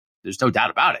 There's no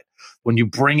doubt about it. When you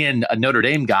bring in a Notre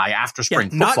Dame guy after spring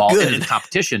football into the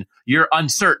competition, you're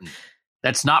uncertain.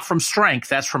 That's not from strength.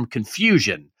 That's from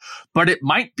confusion. But it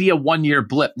might be a one-year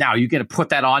blip. Now, you're going to put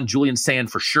that on Julian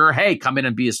Sand for sure. Hey, come in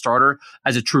and be a starter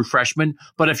as a true freshman.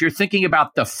 But if you're thinking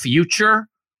about the future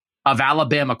of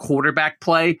Alabama quarterback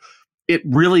play, it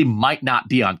really might not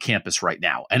be on campus right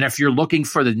now. And if you're looking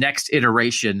for the next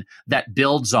iteration that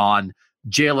builds on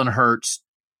Jalen Hurts,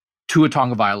 Tua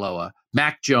Tagovailoa,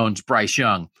 Mac Jones, Bryce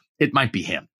Young, it might be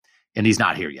him. And he's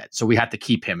not here yet. So we have to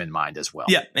keep him in mind as well.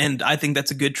 Yeah, and I think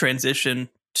that's a good transition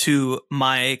to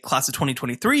my class of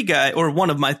 2023 guy, or one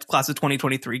of my class of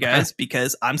 2023 guys,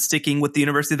 because I'm sticking with the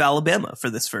University of Alabama for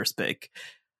this first pick.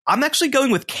 I'm actually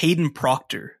going with Caden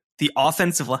Proctor, the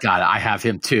offensive line. God, I have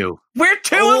him too. We're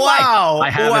two alike. Wow. I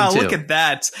have him too. Look at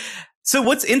that. So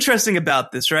what's interesting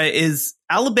about this, right, is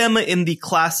Alabama in the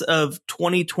class of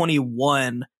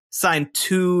 2021 signed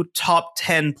 2 top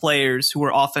 10 players who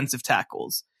were offensive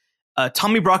tackles.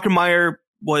 Tommy Brockermeyer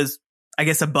was, I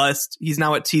guess, a bust. He's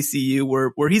now at TCU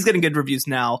where he's getting good reviews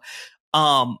now.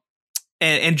 And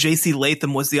JC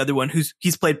Latham was the other one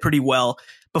he's played pretty well.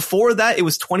 Before that, it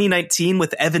was 2019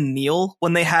 with Evan Neal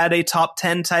when they had a top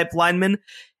 10 type lineman.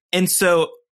 And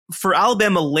so for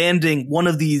Alabama landing one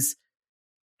of these,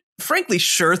 frankly,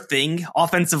 sure thing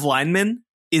offensive linemen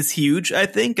is huge, I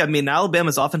think. I mean,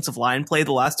 Alabama's offensive line play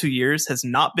the last 2 years has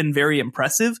not been very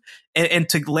impressive. And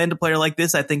to land a player like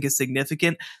this, I think, is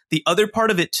significant. The other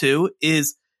part of it, too,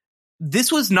 is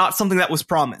this was not something that was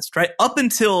promised, right? Up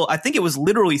until, I think it was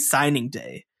literally signing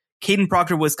day, Caden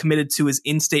Proctor was committed to his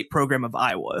in-state program of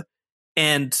Iowa.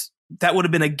 And that would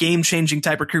have been a game-changing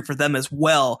type recruit for them as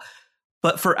well.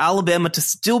 But for Alabama to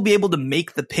still be able to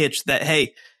make the pitch that,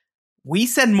 hey, we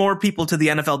send more people to the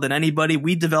NFL than anybody.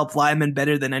 We develop linemen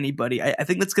better than anybody. I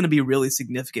think that's going to be really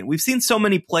significant. We've seen so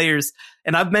many players,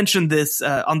 and I've mentioned this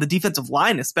on the defensive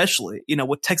line, especially,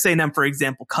 with Texas A&M, for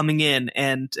example, coming in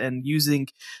and using,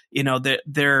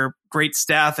 their great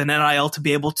staff and NIL to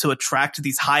be able to attract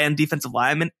these high-end defensive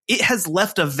linemen. It has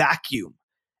left a vacuum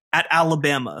at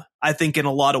Alabama, I think, in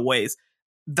a lot of ways.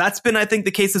 That's been, I think,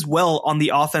 the case as well on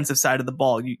the offensive side of the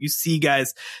ball. You see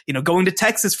guys, going to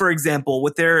Texas, for example,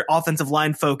 with their offensive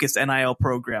line focused NIL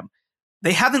program.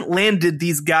 They haven't landed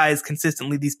these guys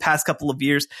consistently these past couple of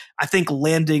years. I think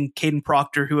landing Caden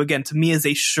Proctor, who, again, to me is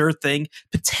a sure thing,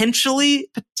 potentially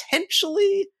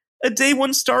a day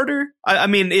one starter. I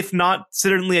mean, if not,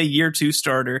 certainly a year 2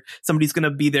 starter. Somebody's going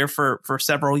to be there for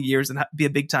several years and be a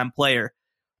big time player.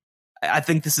 I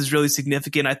think this is really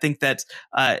significant. I think that,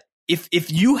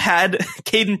 If you had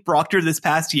Caden Proctor this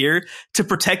past year to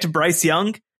protect Bryce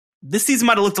Young, this season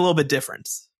might have looked a little bit different.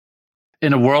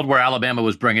 In a world where Alabama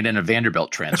was bringing in a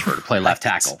Vanderbilt transfer to play left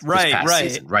tackle this past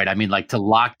season, right? I mean, like, to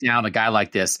lock down a guy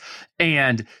like this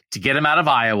and to get him out of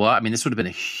Iowa, I mean, this would have been a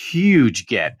huge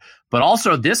get. But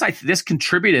also this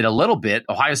contributed a little bit.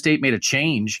 Ohio State made a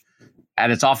change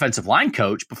at its offensive line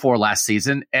coach before last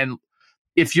season. And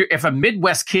if a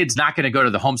Midwest kid's not going to go to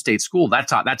the home state school,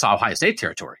 that's Ohio State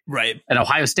territory. Right. And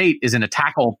Ohio State is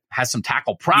has some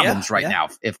tackle problems right now.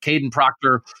 If Caden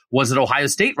Proctor was at Ohio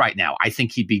State right now, I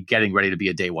think he'd be getting ready to be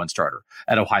a day one starter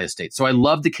at Ohio State. So I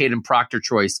love the Caden Proctor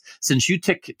choice. Since you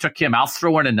took him, I'll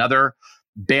throw in another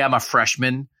Bama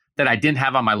freshman that I didn't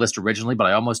have on my list originally, but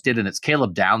I almost did, and it's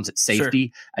Caleb Downs at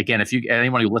safety. Sure. Again, if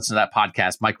anyone who listens to that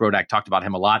podcast, Mike Rodak talked about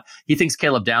him a lot. He thinks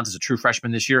Caleb Downs is a true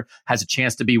freshman this year, has a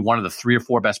chance to be one of the 3 or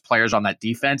 4 best players on that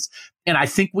defense. And I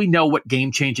think we know what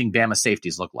game-changing Bama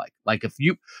safeties look like. Like if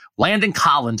you Landon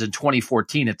Collins in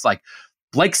 2014, it's like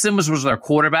Blake Simmons was their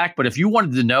quarterback, but if you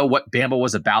wanted to know what Bama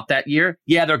was about that year,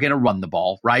 yeah, they're going to run the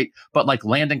ball, right? But like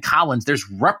Landon Collins, there's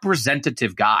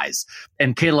representative guys.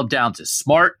 And Caleb Downs is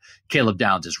smart. Caleb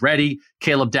Downs is ready.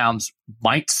 Caleb Downs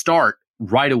might start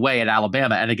right away at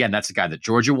Alabama. And again, that's a guy that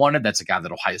Georgia wanted. That's a guy that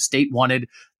Ohio State wanted.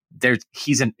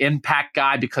 He's an impact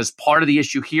guy, because part of the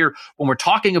issue here, when we're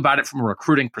talking about it from a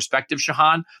recruiting perspective,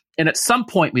 Shahan, and at some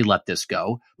point we let this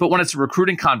go, but when it's a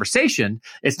recruiting conversation,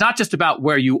 it's not just about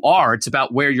where you are, it's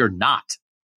about where you're not.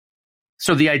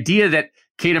 So the idea that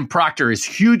Caden Proctor is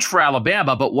huge for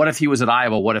Alabama, but what if he was at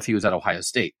Iowa? What if he was at Ohio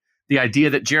State? The idea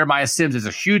that Jeremiah Sims is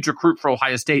a huge recruit for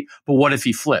Ohio State, but what if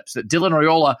he flips? That Dylan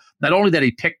Raiola, not only that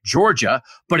he picked Georgia,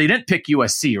 but he didn't pick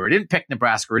USC, or he didn't pick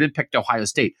Nebraska, or he didn't pick Ohio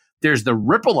State. There's the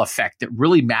ripple effect that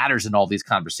really matters in all these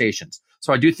conversations.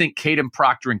 So I do think Caden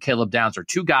Proctor and Caleb Downs are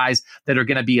 2 guys that are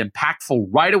going to be impactful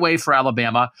right away for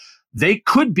Alabama. They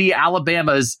could be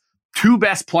Alabama's 2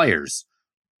 best players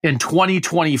in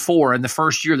 2024 in the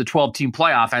first year of the 12-team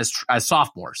playoff as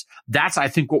sophomores. That's, I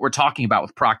think, what we're talking about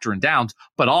with Proctor and Downs,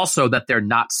 but also that they're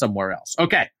not somewhere else.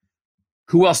 Okay.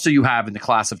 Who else do you have in the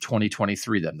class of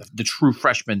 2023 then, the true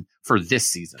freshmen for this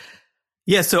season?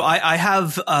 Yeah, so I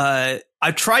have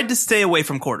I tried to stay away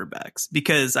from quarterbacks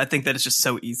because I think that it's just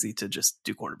so easy to just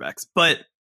do quarterbacks. But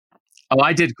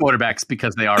I did quarterbacks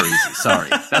because they are easy. Sorry.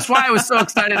 That's why I was so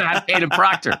excited to have Caden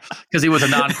Proctor, because he was a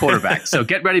non-quarterback. So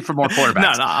get ready for more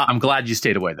quarterbacks. No, I'm glad you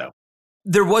stayed away, though.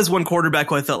 There was one quarterback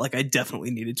who I felt like I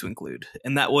definitely needed to include,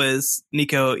 and that was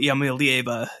Nico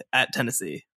Iamaleava at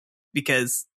Tennessee,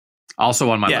 because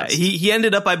also on my list. He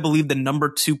ended up, I believe, the number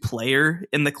 2 player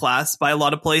in the class by a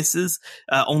lot of places,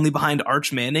 only behind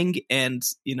Arch Manning. And,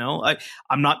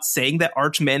 I'm not saying that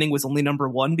Arch Manning was only number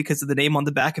 1 because of the name on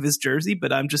the back of his jersey,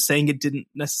 but I'm just saying it didn't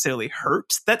necessarily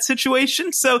hurt that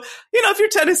situation. So, if you're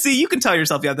Tennessee, you can tell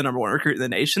yourself you have the number 1 recruit in the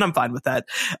nation. I'm fine with that.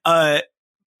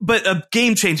 But a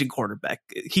game-changing quarterback.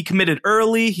 He committed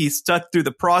early. He stuck through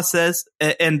the process.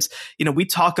 And, we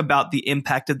talk about the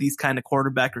impact of these kind of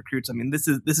quarterback recruits. I mean, this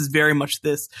is very much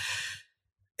this.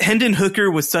 Hendon Hooker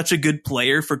was such a good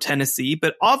player for Tennessee,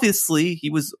 but obviously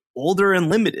he was older and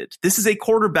limited. This is a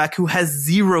quarterback who has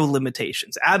 0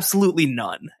 limitations, absolutely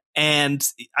none. And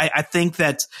I think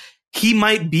that he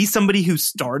might be somebody who's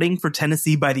starting for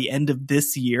Tennessee by the end of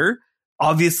this year.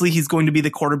 Obviously, he's going to be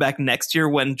the quarterback next year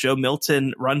when Joe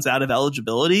Milton runs out of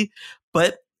eligibility,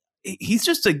 but he's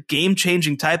just a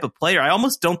game-changing type of player. I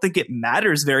almost don't think it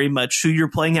matters very much who you're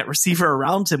playing at receiver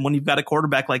around him when you've got a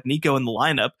quarterback like Nico in the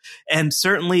lineup. And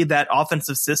certainly that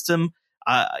offensive system,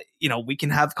 we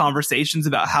can have conversations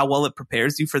about how well it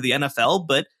prepares you for the NFL,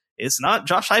 but it's not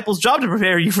Josh Heupel's job to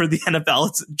prepare you for the NFL.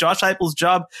 It's Josh Heupel's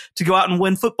job to go out and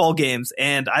win football games.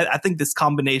 And I think this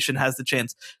combination has the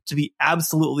chance to be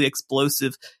absolutely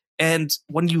explosive. And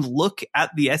when you look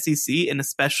at the SEC, and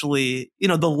especially,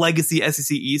 the legacy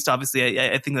SEC East, obviously,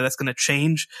 I think that's going to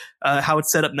change how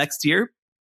it's set up next year.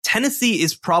 Tennessee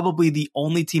is probably the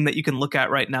only team that you can look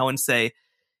at right now and say,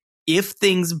 if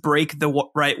things break the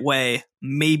right way,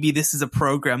 maybe this is a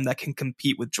program that can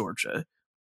compete with Georgia.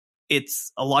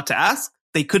 It's a lot to ask.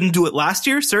 They couldn't do it last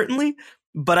year, certainly.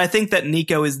 But I think that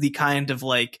Nico is the kind of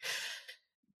like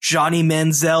Johnny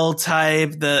Manziel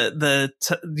type, the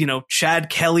Chad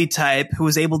Kelly type, who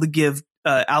was able to give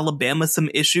Alabama some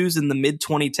issues in the mid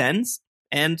 2010s.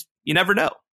 And you never know.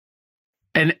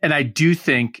 And I do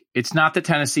think it's not that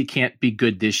Tennessee can't be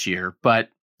good this year, but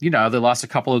they lost a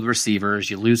couple of receivers.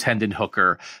 You lose Hendon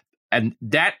Hooker, and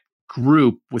that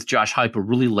group with Josh Heupel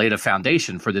really laid a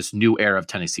foundation for this new era of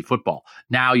Tennessee football.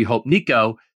 Now you hope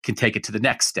Nico can take it to the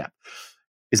next step.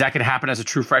 Is that going to happen as a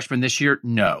true freshman this year?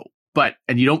 No.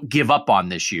 And you don't give up on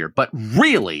this year. But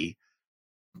really,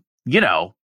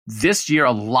 this year,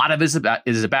 a lot of it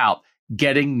is about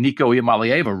getting Nico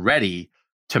Iamaleava ready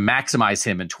to maximize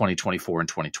him in 2024 and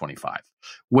 2025,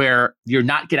 where you're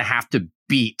not going to have to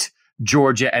beat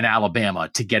Georgia and Alabama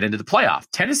to get into the playoff.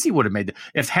 Tennessee would have made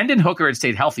if Hendon Hooker had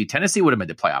stayed healthy, Tennessee would have made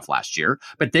the playoff last year,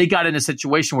 but they got in a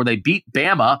situation where they beat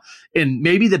Bama in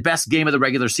maybe the best game of the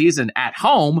regular season at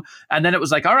home. And then it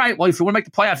was like, all right, well, if you want to make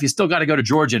the playoff, you still got to go to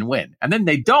Georgia and win. And then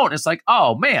they don't. It's like,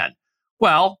 oh man,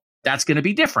 well, that's going to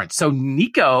be different. So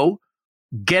Nico,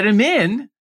 get him in.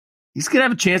 He's going to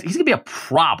have a chance. He's going to be a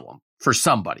problem for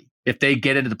somebody if they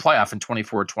get into the playoff in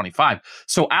 24 or 25.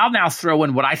 So I'll now throw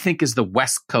in what I think is the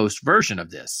West Coast version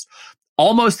of this.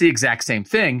 Almost the exact same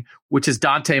thing, which is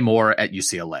Dante Moore at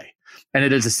UCLA. And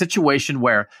it is a situation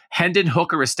where Hendon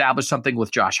Hooker established something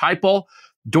with Josh Heupel.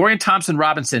 Dorian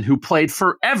Thompson-Robinson, who played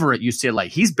forever at UCLA.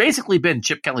 He's basically been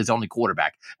Chip Kelly's only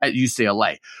quarterback at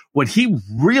UCLA. When he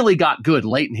really got good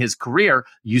late in his career,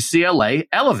 UCLA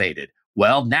elevated.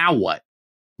 Well, now what?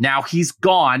 Now he's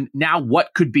gone. Now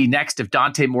what could be next if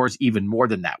Dante Moore is even more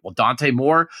than that? Will Dante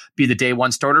Moore be the day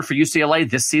one starter for UCLA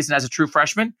this season as a true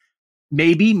freshman?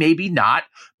 Maybe, maybe not.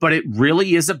 But it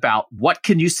really is about what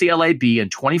can UCLA be in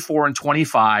 24 and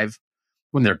 25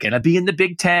 when they're going to be in the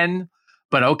Big Ten.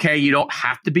 But okay, you don't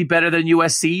have to be better than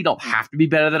USC. You don't have to be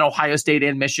better than Ohio State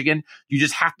and Michigan. You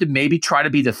just have to maybe try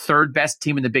to be the third best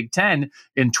team in the Big Ten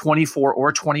in 24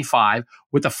 or 25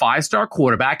 with a 5-star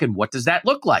quarterback. And what does that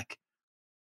look like?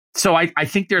 So I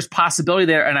think there's possibility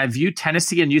there, and I view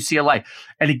Tennessee and UCLA.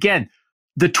 And again,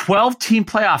 the 12-team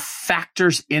playoff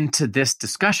factors into this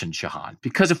discussion, Shahan,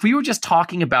 because if we were just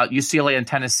talking about UCLA and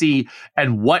Tennessee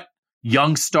and what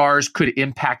young stars could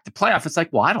impact the playoff, it's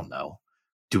like, well, I don't know.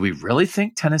 Do we really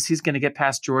think Tennessee's going to get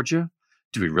past Georgia?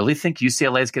 Do we really think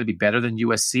UCLA is going to be better than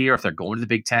USC? Or if they're going to the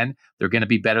Big Ten, they're going to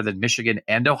be better than Michigan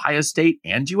and Ohio State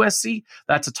and USC?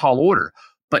 That's a tall order.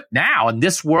 But now in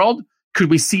this world, could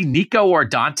we see Nico or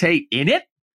Dante in it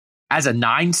as a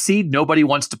 9 seed nobody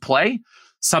wants to play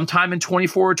sometime in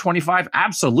 24 or 25?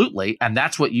 Absolutely. And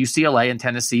that's what UCLA and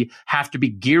Tennessee have to be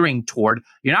gearing toward.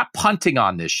 You're not punting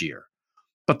on this year,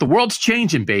 but the world's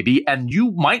changing, baby, and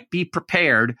you might be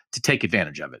prepared to take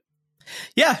advantage of it.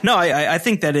 Yeah, no, I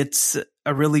think that it's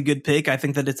a really good pick. I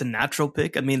think that it's a natural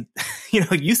pick. I mean,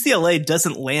 UCLA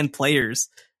doesn't land players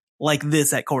like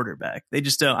this at quarterback. They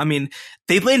just don't. I mean,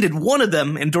 they landed one of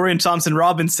them in Dorian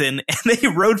Thompson-Robinson, and they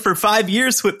rode for 5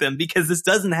 years with them because this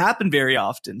doesn't happen very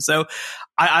often. So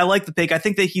I like the pick. I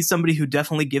think that he's somebody who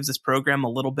definitely gives this program a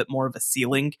little bit more of a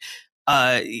ceiling.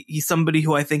 He's somebody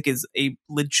who I think is a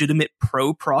legitimate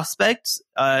pro prospect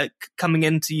coming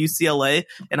into UCLA,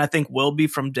 and I think will be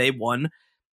from day one.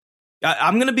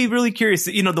 I'm going to be really curious.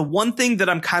 The one thing that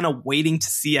I'm kind of waiting to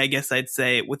see, I guess I'd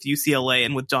say, with UCLA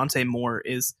and with Dante Moore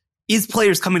is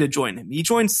players coming to join him. He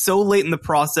joined so late in the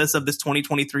process of this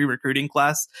 2023 recruiting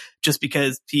class just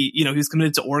because he was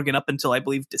committed to Oregon up until, I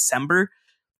believe, December.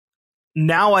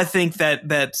 Now I think that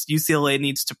UCLA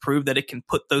needs to prove that it can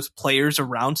put those players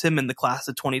around him in the class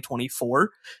of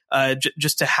 2024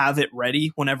 just to have it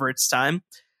ready whenever it's time.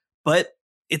 But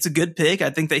it's a good pick. I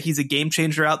think that he's a game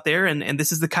changer out there, and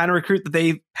this is the kind of recruit that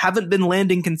they haven't been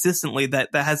landing consistently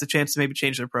that has a chance to maybe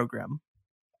change their program.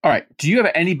 All right. Do you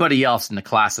have anybody else in the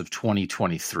class of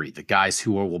 2023, the guys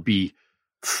who will be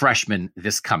freshmen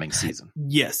this coming season?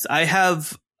 Yes, I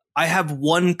have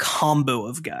one combo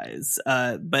of guys,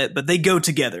 but they go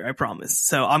together, I promise.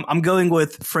 So I'm going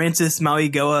with Francis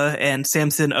Mauigoa and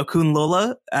Samson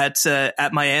Okunlola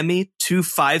at Miami, 2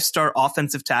 5-star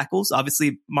offensive tackles.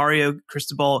 Obviously, Mario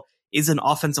Cristobal is an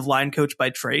offensive line coach by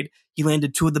trade. He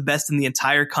landed 2 of the best in the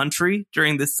entire country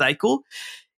during this cycle.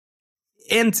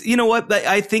 And you know what?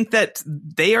 I think that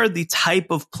they are the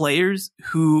type of players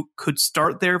who could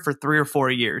start there for 3 or 4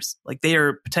 years. Like, they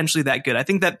are potentially that good. I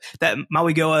think that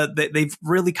Mauigoa, they've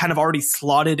really kind of already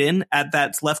slotted in at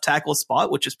that left tackle spot,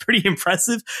 which is pretty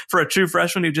impressive for a true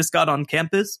freshman who just got on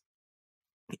campus.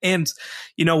 And,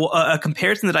 a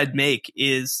comparison that I'd make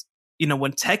is,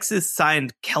 when Texas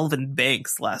signed Kelvin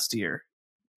Banks last year,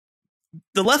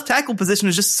 the left tackle position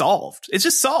is just solved. It's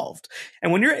just solved.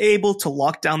 And when you're able to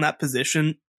lock down that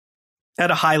position at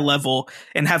a high level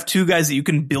and have 2 guys that you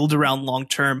can build around long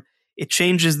term, it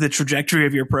changes the trajectory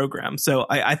of your program. So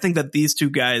I think that these 2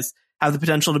 guys have the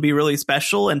potential to be really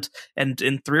special. And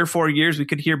in 3 or 4 years, we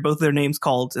could hear both their names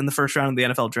called in the first round of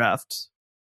the NFL draft.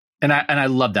 And I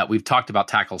love that. We've talked about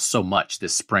tackles so much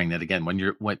this spring that, again,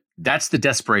 when that's the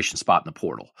desperation spot in the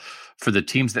portal for the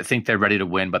teams that think they're ready to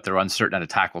win, but they're uncertain at a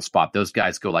tackle spot. Those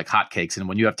guys go like hotcakes. And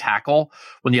when you have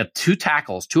 2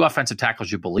 tackles, 2 offensive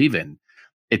tackles you believe in,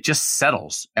 it just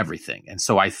settles everything. And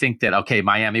so I think that, okay,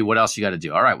 Miami, what else you got to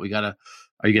do? All right, are you going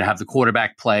to have the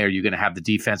quarterback play? Are you going to have the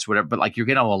defense, whatever? But like, you're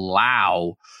going to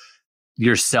allow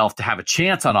yourself to have a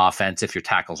chance on offense if your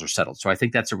tackles are settled. So I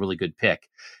think that's a really good pick.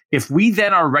 If we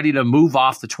then are ready to move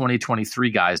off the 2023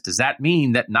 guys, does that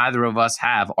mean that neither of us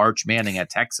have Arch Manning at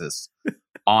Texas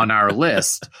on our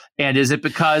list? And is it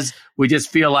because we just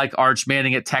feel like Arch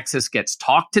Manning at Texas gets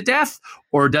talked to death?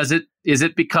 Or is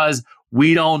it because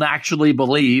we don't actually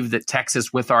believe that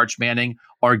Texas with Arch Manning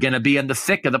are going to be in the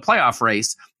thick of the playoff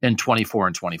race in 24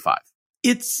 and 25?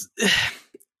 It's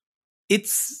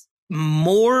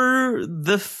more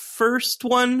the first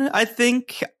one, I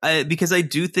think, because I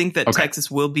do think that Texas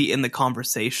will be in the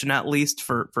conversation, at least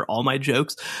for all my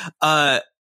jokes.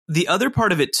 The other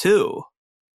part of it, too,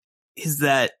 is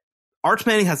that Arch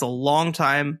Manning has a long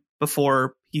time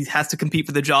before he has to compete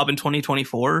for the job in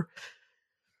 2024.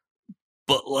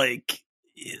 But, like,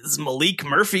 is Malik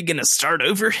Murphy going to start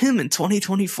over him in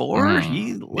 2024?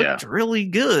 He looked really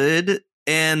good.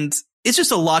 And it's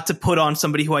just a lot to put on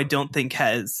somebody who I don't think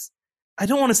has... I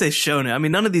don't want to say shown it. I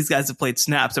mean, none of these guys have played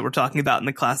snaps that we're talking about in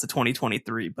the class of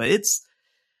 2023, but it's,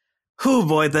 oh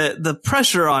boy, the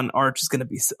pressure on Arch is going to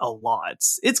be a lot.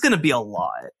 It's going to be a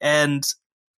lot. And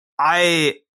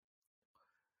I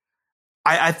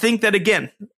think that,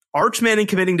 again, Arch Manning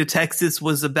committing to Texas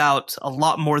was about a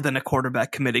lot more than a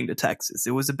quarterback committing to Texas.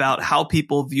 It was about how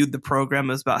people viewed the program.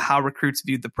 It was about how recruits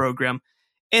viewed the program.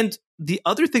 And the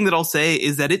other thing that I'll say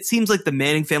is that it seems like the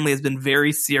Manning family has been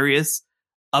very serious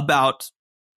about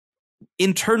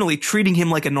internally treating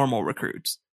him like a normal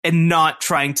recruit and not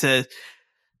trying to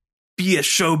be a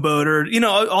showboat or, you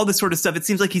know, all this sort of stuff. It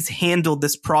seems like he's handled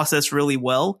this process really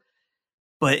well,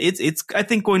 but it's I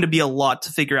think going to be a lot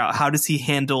to figure out. How does he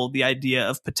handle the idea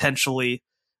of potentially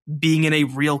being in a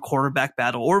real quarterback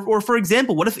battle? Or for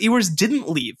example, what if Ewers didn't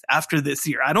leave after this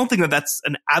year? I don't think that that's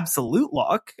an absolute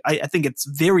lock. I think it's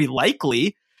very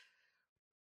likely.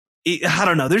 I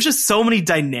don't know. There's just so many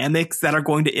dynamics that are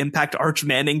going to impact Arch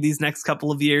Manning these next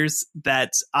couple of years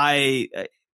that I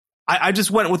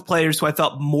just went with players who I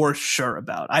felt more sure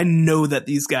about. I know that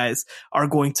these guys are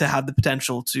going to have the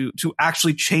potential to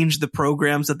actually change the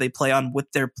programs that they play on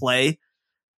with their play.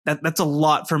 That's a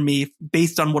lot for me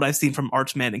based on what I've seen from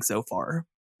Arch Manning so far.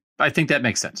 I think that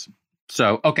makes sense.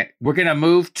 So, okay, we're going to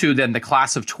move to then the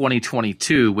class of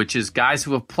 2022, which is guys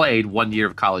who have played 1 year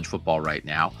of college football right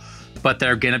now. But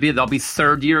they'll be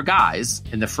third-year guys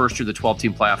in the first year of the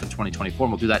 12-team playoff in 2024.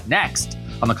 And we'll do that next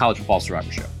on the College Football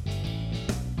Survivor Show.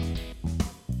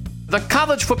 The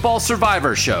College Football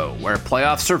Survivor Show, where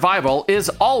playoff survival is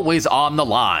always on the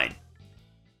line.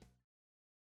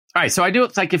 All right, so I know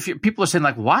it's like if people are saying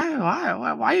like, why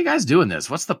are you guys doing this?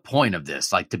 What's the point of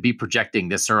this? Like to be projecting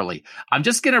this early? I'm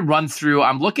just going to run through.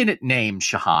 I'm looking at names,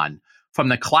 Shahan, from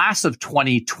the class of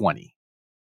 2020.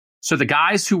 So the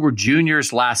guys who were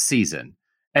juniors last season,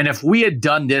 and if we had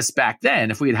done this back then,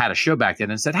 if we had had a show back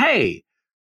then and said, hey,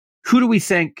 who do we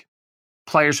think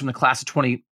players from the class of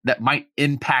 20 that might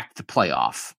impact the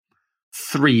playoff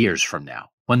 3 years from now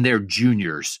when they're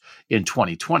juniors in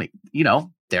 2020? You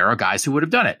know, there are guys who would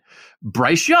have done it.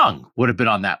 Bryce Young would have been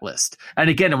on that list. And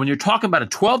again, when you're talking about a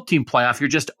 12-team playoff, you're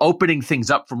just opening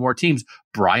things up for more teams.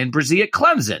 Brian Brzee at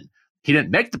Clemson. He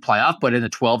didn't make the playoff, but in the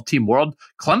 12-team world,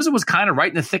 Clemson was kind of right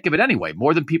in the thick of it anyway,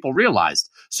 more than people realized.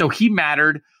 So he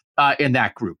mattered in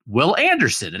that group. Will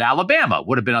Anderson at Alabama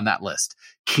would have been on that list.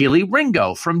 Keely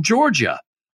Ringo from Georgia.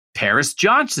 Paris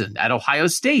Johnson at Ohio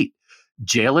State.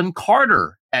 Jalen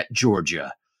Carter at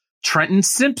Georgia. Trenton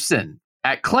Simpson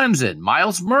at Clemson.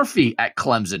 Miles Murphy at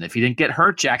Clemson. If he didn't get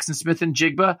hurt, Jackson Smith and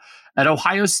Jigba at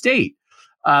Ohio State.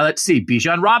 Let's see,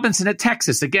 Bijan Robinson at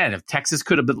Texas. Again, if Texas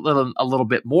could have been a little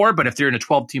bit more, but if they're in a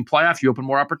 12-team playoff, you open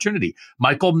more opportunity.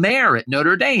 Michael Mayer at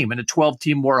Notre Dame in a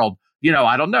 12-team world. You know,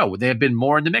 I don't know. Would they have been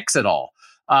more in the mix at all?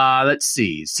 Let's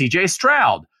see, C.J.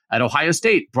 Stroud at Ohio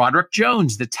State. Broderick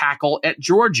Jones, the tackle at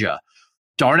Georgia.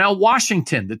 Darnell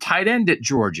Washington, the tight end at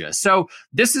Georgia. So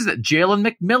this is Jalen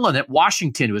McMillan at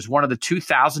Washington, who is one of the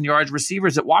 2,000 yards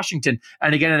receivers at Washington.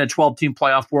 And again, in a 12-team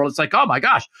playoff world, it's like, oh my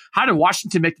gosh, how did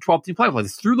Washington make the 12-team playoff? Well, they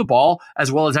threw the ball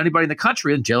as well as anybody in the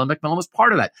country, and Jalen McMillan was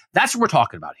part of that. That's what we're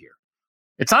talking about here.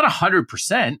 It's not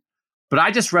 100%, but I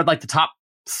just read like the top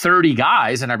 30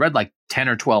 guys, and I read like 10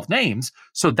 or 12 names.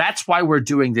 So that's why we're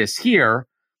doing this here.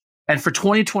 And for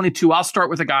 2022, I'll start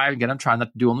with a guy. Again, I'm trying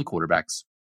not to do only quarterbacks.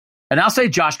 And I'll say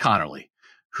Josh Connerly,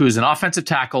 who's an offensive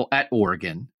tackle at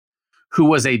Oregon, who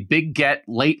was a big get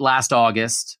late last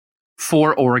August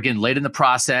for Oregon, late in the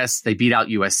process. They beat out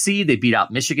USC. They beat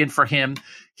out Michigan for him.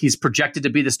 He's projected to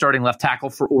be the starting left tackle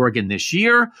for Oregon this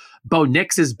year. Bo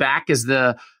Nix is back as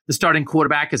the the starting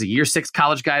quarterback is a year 6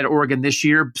 college guy at Oregon this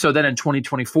year. So then in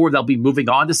 2024, they'll be moving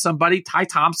on to somebody. Ty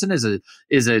Thompson is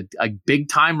a big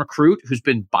time recruit who's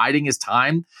been biding his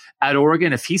time at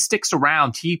Oregon. If he sticks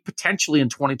around, he potentially in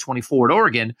 2024 at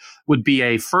Oregon would be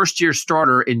a first year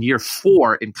starter in year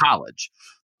 4 in college.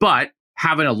 But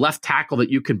having a left tackle that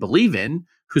you can believe in,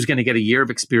 who's going to get a year of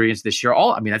experience this year.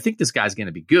 I think this guy's going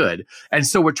to be good. And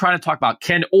so we're trying to talk about,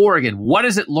 can Oregon, what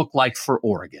does it look like for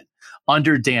Oregon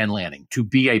under Dan Lanning to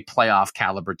be a playoff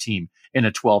caliber team in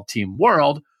a 12-team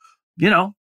world?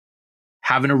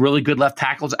 Having a really good left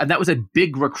tackles. And that was a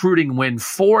big recruiting win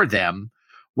for them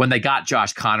when they got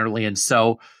Josh Connerly. And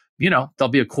so, there'll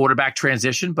be a quarterback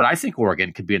transition, but I think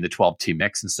Oregon could be in the 12-team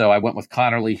mix. And so I went with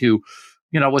Connerly, who,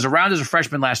 was around as a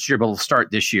freshman last year, but will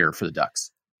start this year for the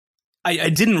Ducks.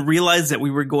 I didn't realize that we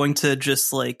were going to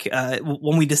just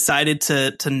when we decided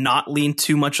to not lean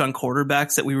too much on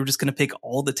quarterbacks, that we were just going to pick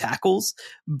all the tackles.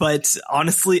 But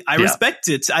honestly, I respect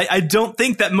it. I don't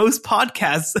think that most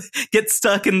podcasts get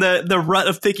stuck in the rut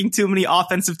of picking too many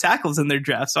offensive tackles in their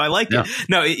draft. So I like it.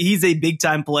 No, he's a big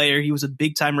time player. He was a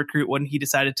big time recruit when he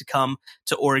decided to come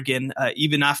to Oregon,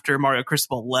 even after Mario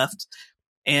Cristobal left.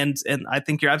 And I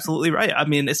think you're absolutely right. I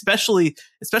mean, especially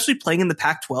playing in the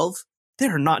Pac-12.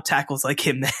 There are not tackles like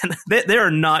him, man. There are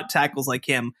not tackles like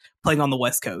him playing on the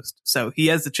West Coast. So he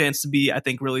has the chance to be, I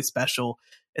think, really special,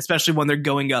 especially when they're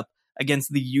going up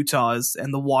against the Utahs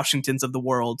and the Washingtons of the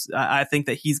world. I think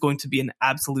that he's going to be an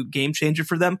absolute game changer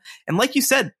for them. And like you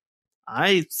said,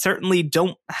 I certainly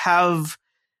don't have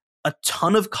a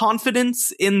ton of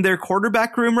confidence in their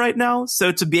quarterback room right now.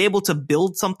 So to be able to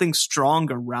build something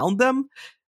strong around them,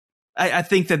 I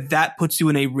think that puts you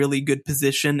in a really good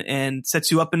position and sets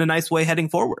you up in a nice way heading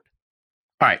forward.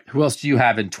 All right. Who else do you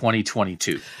have in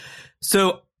 2022?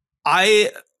 So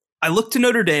I looked to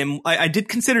Notre Dame. I did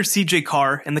consider CJ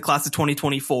Carr in the class of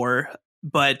 2024,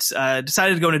 but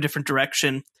decided to go in a different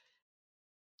direction.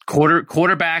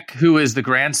 Quarterback who is the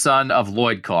grandson of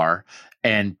Lloyd Carr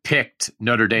and picked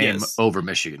Notre Dame over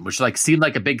Michigan, which seemed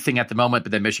like a big thing at the moment,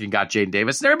 but then Michigan got Jaden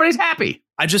Davis and everybody's happy.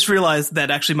 I just realized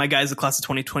that actually my guy is a class of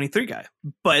 2023 guy,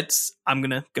 but I'm going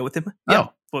to go with him. Oh. Yeah,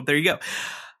 well, there you go.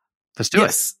 Let's do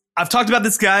it. I've talked about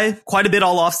this guy quite a bit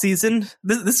all off season.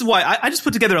 This is why I just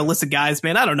put together a list of guys,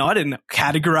 man. I don't know. I didn't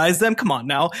categorize them. Come on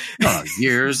now.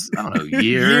 Years. I don't know.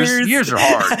 Years are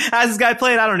hard. As this guy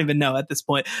played, I don't even know at this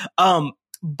point.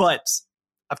 But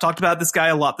I've talked about this guy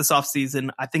a lot this offseason.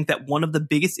 I think that one of the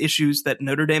biggest issues that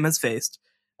Notre Dame has faced,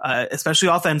 especially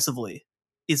offensively,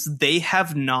 is they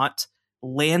have not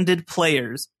landed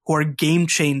players who are game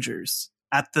changers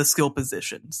at the skill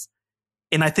positions.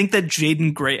 And I think that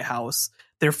Jaden Greathouse,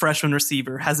 their freshman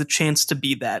receiver, has a chance to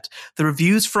be that. The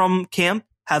reviews from camp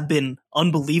have been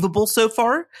unbelievable so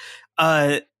far.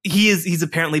 He's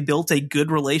apparently built a good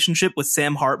relationship with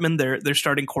Sam Hartman, their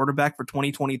starting quarterback for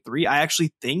 2023. I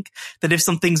actually think that if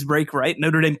some things break right,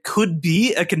 Notre Dame could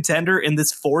be a contender in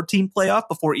this 4-team playoff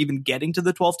before even getting to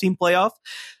the 12-team playoff.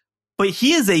 But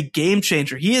he is a game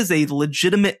changer. He is a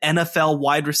legitimate NFL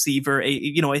wide receiver,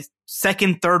 a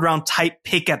second, third round type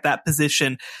pick at that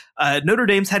position. Notre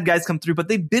Dame's had guys come through, but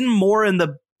they've been more in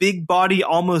the big body,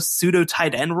 almost pseudo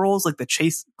tight end roles, like the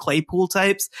Chase Claypool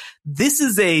types. This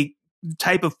is a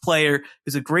type of player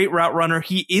who's a great route runner.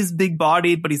 He is big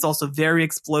bodied, but he's also very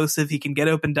explosive. He can get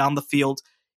open down the field.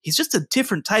 He's just a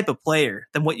different type of player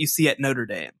than what you see at Notre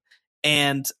Dame.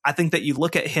 And I think that you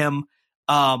look at him,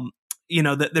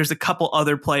 there's a couple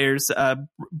other players.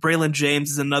 Braylon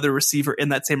James is another receiver in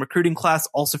that same recruiting class,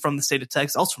 also from the state of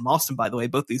Texas, also from Austin, by the way,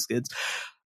 both these kids.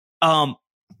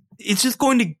 It's just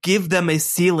going to give them a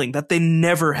ceiling that they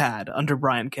never had under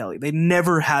Brian Kelly. They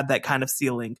never had that kind of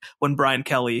ceiling when Brian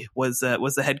Kelly was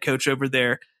the head coach over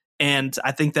there. And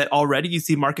I think that already you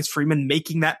see Marcus Freeman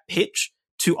making that pitch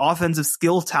to offensive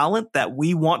skill talent that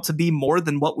we want to be more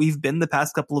than what we've been the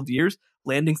past couple of years.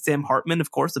 Landing Sam Hartman, of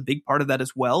course, a big part of that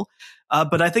as well.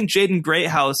 But I think Jaden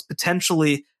Greathouse,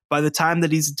 potentially by the time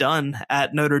that he's done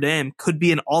at Notre Dame, could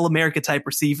be an All-America type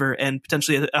receiver and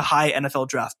potentially a high NFL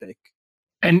draft pick.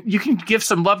 And you can give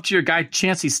some love to your guy,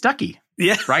 Chancey Stuckey.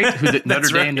 Yeah. Right? Who the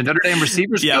Notre Dame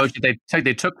receivers coach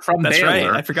they took from Baylor. That's right.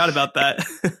 I forgot about that.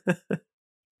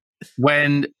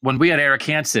 When we had Eric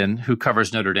Hansen, who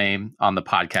covers Notre Dame, on the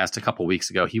podcast a couple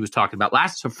weeks ago, he was talking about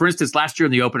for instance, last year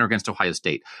in the opener against Ohio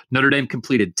State, Notre Dame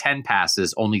completed 10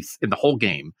 passes only in the whole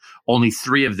game. Only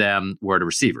 3 of them were to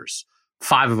receivers.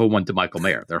 5 of them went to Michael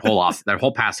Mayer. Their whole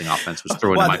passing offense was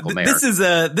thrown to Michael Mayer.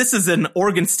 This is an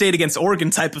Oregon State against Oregon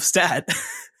type of stat.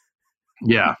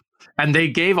 Yeah. And they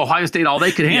gave Ohio State all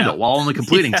they could handle while only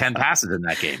completing 10 passes in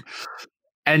that game.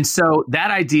 And so that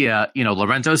idea,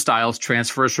 Lorenzo Styles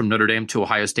transfers from Notre Dame to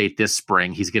Ohio State this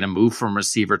spring. He's going to move from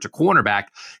receiver to cornerback.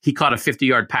 He caught a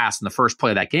 50-yard pass in the first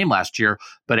play of that game last year.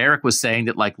 But Eric was saying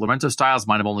that Lorenzo Styles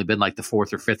might have only been the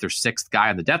fourth or fifth or sixth guy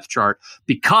on the depth chart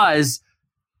because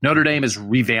Notre Dame is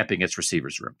revamping its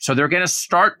receivers room. So they're going to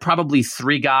start probably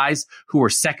 3 guys who are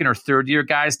second or third year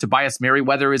guys. Tobias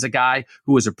Merriweather is a guy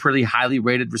who is a pretty highly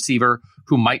rated receiver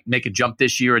who might make a jump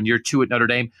this year in year 2 at Notre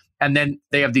Dame. And then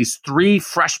they have these 3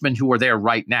 freshmen who are there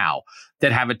right now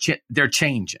that have they're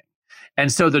changing.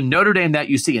 And so the Notre Dame that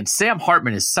you see, and Sam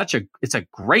Hartman is it's a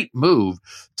great move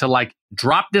to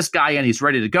drop this guy in, he's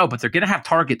ready to go, but they're going to have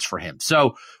targets for him.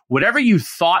 So whatever you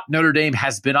thought Notre Dame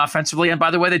has been offensively, and by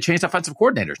the way, they changed offensive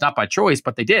coordinators, not by choice,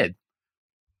 but they did.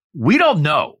 We don't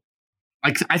know.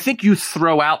 I think you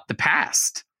throw out the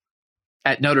past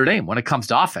at Notre Dame when it comes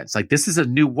to offense. This is a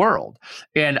new world.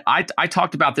 And I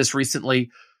talked about this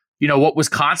recently. What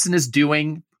Wisconsin is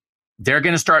doing, they're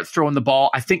going to start throwing the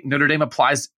ball. I think Notre Dame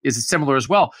is similar as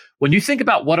well. When you think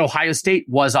about what Ohio State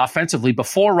was offensively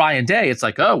before Ryan Day, it's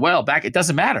it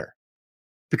doesn't matter.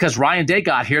 Because Ryan Day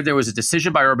got here, there was a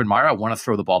decision by Urban Meyer, I want to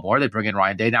throw the ball more. They bring in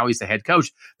Ryan Day. Now he's the head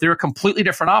coach. They're a completely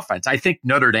different offense. I think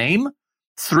Notre Dame,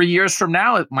 3 years from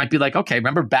now, it might be okay,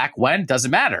 remember back when? Doesn't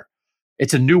matter.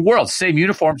 It's a new world. Same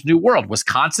uniforms, new world.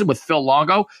 Wisconsin with Phil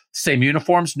Longo, same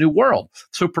uniforms, new world.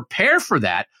 So prepare for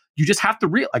that. You just have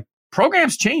to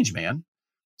programs change, man.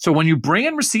 So when you bring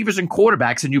in receivers and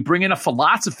quarterbacks and you bring in a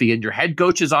philosophy and your head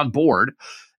coach is on board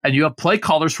and you have play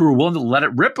callers who are willing to let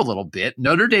it rip a little bit,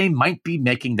 Notre Dame might be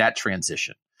making that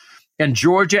transition. And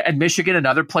Georgia and Michigan and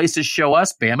other places show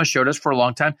us, Bama showed us for a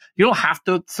long time, you don't have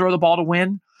to throw the ball to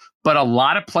win. But a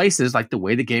lot of places, the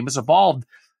way the game has evolved,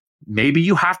 maybe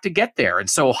you have to get there. And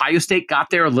so Ohio State got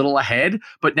there a little ahead,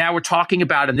 but now we're talking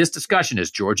about in this discussion,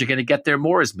 is Georgia going to get there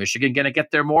more? Is Michigan going to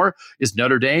get there more? Is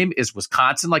Notre Dame? Is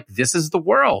Wisconsin? This is the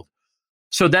world.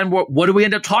 So then what do we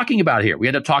end up talking about here? We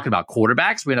end up talking about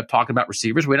quarterbacks. We end up talking about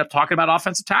receivers. We end up talking about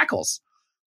offensive tackles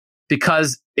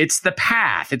because it's the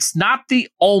path. It's not the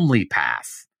only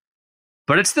path,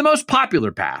 but it's the most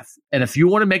popular path. And if you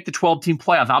want to make the 12-team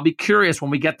playoff, I'll be curious when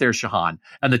we get there, Shahan,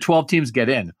 and the 12 teams get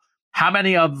in. How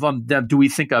many of them do we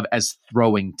think of as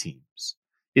throwing teams?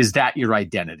 Is that your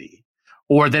identity?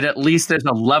 Or that at least there's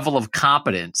a level of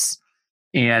competence,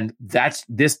 and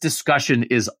this discussion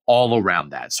is all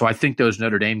around that. So I think those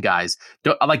Notre Dame guys,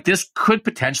 this could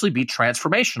potentially be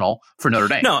transformational for Notre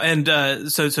Dame. No, and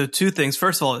so 2 things.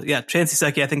 First of all, yeah, Chansi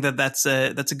Stuckey, I think that's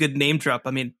a good name drop.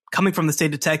 I mean, coming from the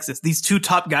state of Texas, these 2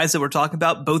 top guys that we're talking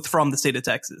about, both from the state of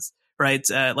Texas. Right.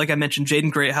 Like I mentioned,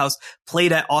 Jaden Greathouse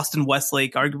played at Austin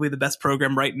Westlake, arguably the best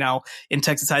program right now in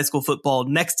Texas high school football,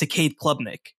 next to Cade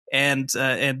Klubnik, and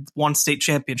won state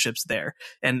championships there.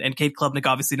 And Cade Klubnik,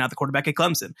 obviously not the quarterback at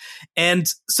Clemson.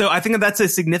 And so I think that's a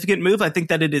significant move. I think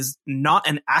that it is not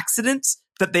an accident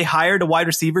that they hired a wide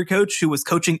receiver coach who was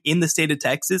coaching in the state of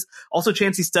Texas. Also,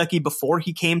 Chansi Stuckey, before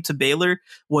he came to Baylor,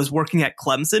 was working at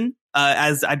Clemson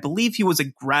as I believe he was a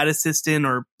grad assistant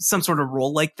or some sort of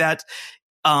role like that.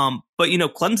 But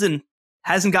Clemson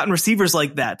hasn't gotten receivers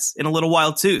like that in a little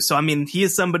while too. So, I mean, he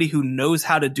is somebody who knows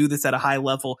how to do this at a high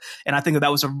level. And I think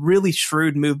that was a really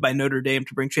shrewd move by Notre Dame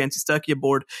to bring Chansi Stuckey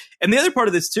aboard. And the other part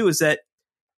of this too is that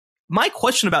my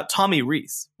question about Tommy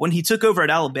Rees when he took over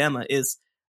at Alabama is,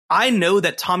 I know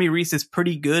that Tommy Rees is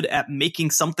pretty good at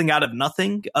making something out of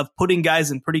nothing, of putting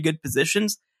guys in pretty good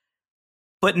positions.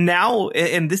 But now,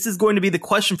 and this is going to be the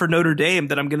question for Notre Dame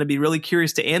that I'm going to be really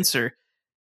curious to answer,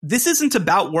 this isn't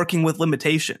about working with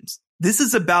limitations. This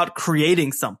is about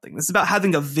creating something. This is about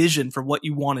having a vision for what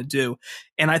you want to do.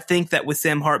 And I think that with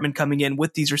Sam Hartman coming in,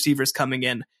 with these receivers coming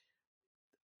in,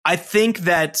 I think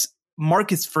that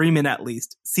Marcus Freeman, at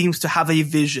least, seems to have a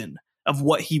vision of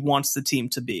what he wants the team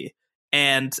to be.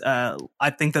 And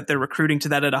I think that they're recruiting to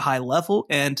that at a high level.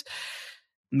 And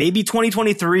maybe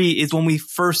 2023 is when we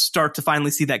first start to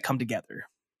finally see that come together.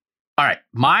 All right.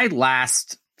 My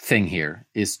last thing here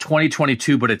is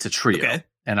 2022, but it's a trio. Okay.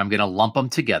 And I'm going to lump them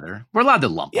together. We're allowed to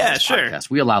lump. Yeah, sure. Podcast.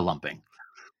 We allow lumping.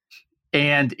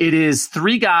 And it is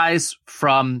 3 guys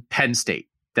from Penn State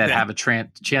that have a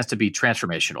chance to be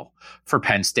transformational for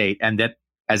Penn State. And that,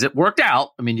 as it worked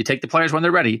out, I mean, you take the players when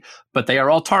they're ready, but they are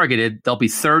all targeted. They'll be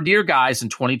third-year guys in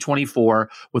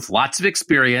 2024 with lots of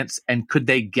experience. And could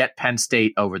they get Penn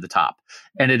State over the top?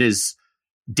 And it is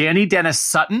Danny Dennis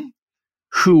Sutton,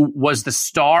 who was the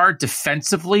star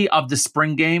defensively of the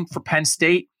spring game for Penn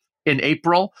State in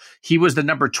April. He was the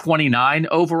number 29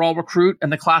 overall recruit in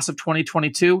the class of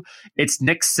 2022. It's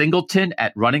Nick Singleton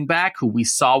at running back, who we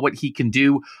saw what he can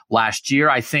do last year.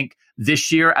 I think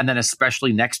this year and then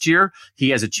especially next year, he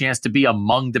has a chance to be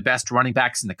among the best running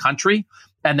backs in the country.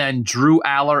 And then Drew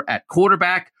Aller at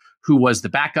quarterback, who was the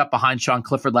backup behind Sean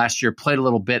Clifford last year, played a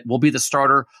little bit, will be the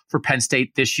starter for Penn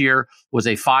State this year, was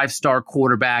a 5-star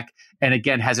quarterback, and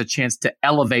again, has a chance to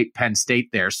elevate Penn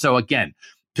State there. So again,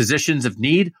 positions of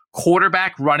need,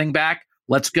 quarterback, running back,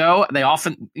 let's go.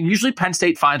 Usually Penn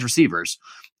State finds receivers.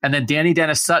 And then Danny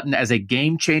Dennis-Sutton as a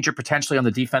game changer potentially on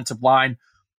the defensive line.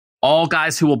 All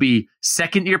guys who will be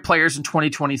second-year players in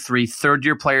 2023,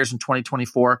 third-year players in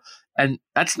 2024. And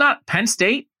that's not Penn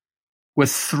State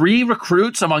with 3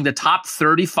 recruits among the top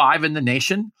 35 in the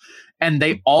nation. And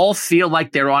they all feel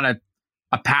like they're on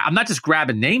a path. I'm not just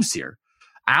grabbing names here.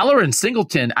 Aller and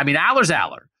Singleton. I mean, Aller's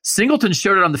Aller. Singleton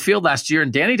showed it on the field last year.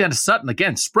 And Danny Dennis-Sutton,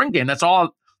 again, spring game. That's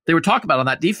all they were talking about on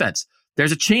that defense.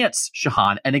 There's a chance,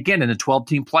 Shahan. And again, in a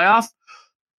 12-team playoff,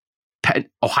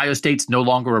 Ohio State's no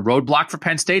longer a roadblock for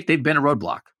Penn State. They've been a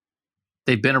roadblock.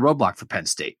 They've been a roadblock for Penn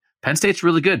State. Penn State's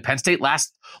really good. Penn State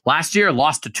last year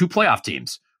lost to 2 playoff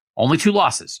teams. Only 2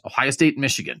 losses, Ohio State and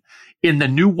Michigan. In the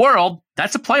new world,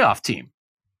 that's a playoff team.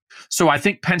 So I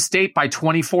think Penn State by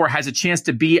 24 has a chance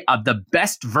to be the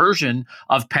best version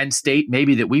of Penn State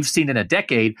maybe that we've seen in a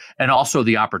decade, and also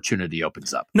the opportunity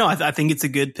opens up. No, I think it's a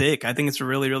good pick. I think it's a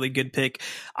really, really good pick.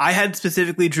 I had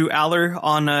specifically Drew Aller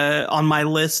on my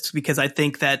list because I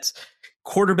think that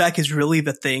quarterback is really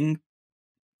the thing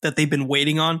that they've been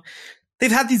waiting on.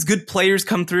 They've had these good players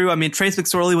come through. I mean, Trace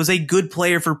McSorley was a good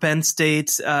player for Penn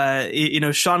State.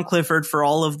 Sean Clifford, for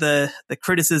all of the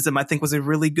criticism, I think was a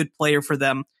really good player for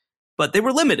them. But they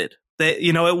were limited.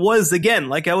 It was, again,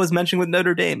 like I was mentioning with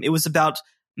Notre Dame, it was about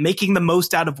making the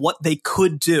most out of what they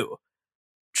could do.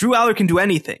 Drew Aller can do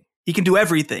anything. He can do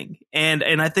everything. And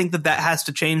I think that has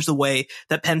to change the way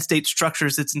that Penn State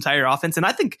structures its entire offense. And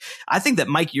I think that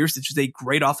Mike Yurcich is a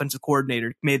great offensive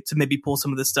coordinator to maybe pull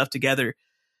some of this stuff together.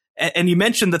 And you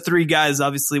mentioned the 3 guys,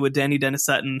 obviously, with Danny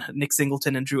Dennis-Sutton, Nick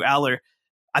Singleton, and Drew Aller.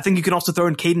 I think you can also throw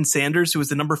in Caden Sanders, who was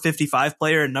the number 55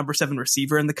 player and number 7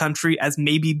 receiver in the country, as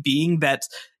maybe being that,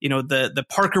 the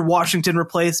Parker Washington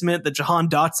replacement, the Jahan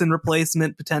Dotson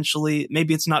replacement, potentially.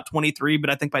 Maybe it's not 23, but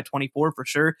I think by 24 for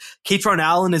sure. Katron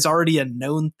Allen is already a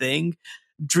known thing.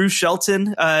 Drew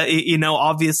Shelton,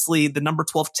 obviously the number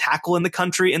 12 tackle in the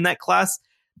country in that class.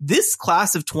 This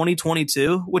class of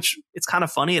 2022, which it's kind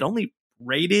of funny, it only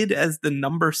rated as the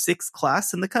number 6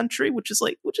 class in the country, which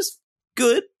is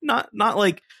good. Not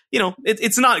like,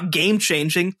 it's not game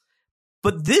changing,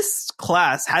 but this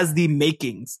class has the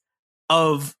makings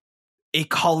of a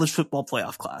college football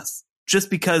playoff class just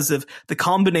because of the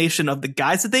combination of the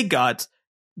guys that they got,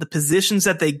 the positions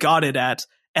that they got it at,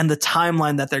 and the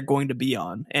timeline that they're going to be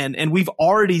on. And we've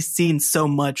already seen so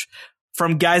much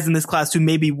from guys in this class who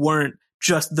maybe weren't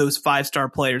just those 5-star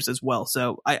players as well.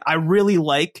 So I really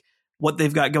like what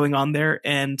they've got going on there.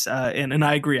 And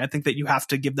I agree. I think that you have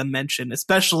to give them mention,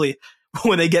 especially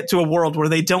when they get to a world where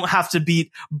they don't have to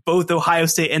beat both Ohio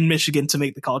State and Michigan to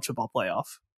make the college football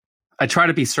playoff. I try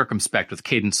to be circumspect with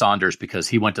Caden Saunders because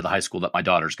he went to the high school that my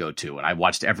daughters go to, and I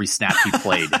watched every snap he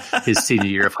played his senior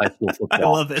year of high school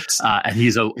football. I love it. And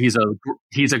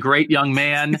he's a great young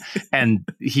man, and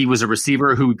he was a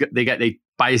receiver who they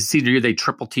by his senior year they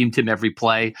triple teamed him every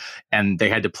play, and they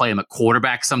had to play him at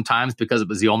quarterback sometimes because it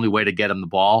was the only way to get him the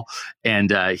ball.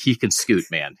 And he can scoot,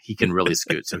 man. He can really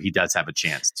scoot, so he does have a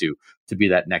chance to be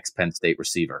that next Penn State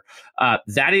receiver.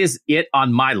 That is it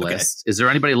on my list. Is there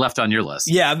anybody left on your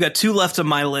list? Yeah, I've got 2 left on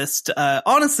my list.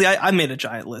 Honestly, I made a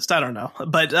giant list. I don't know,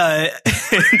 but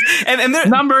and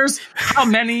numbers, how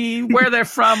many, where they're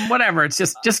from, whatever. It's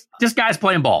just guys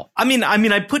playing ball. I mean,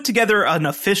 I put together an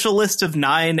official list of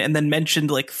 9 and then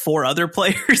mentioned 4 other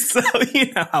players. So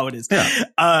you know how it is.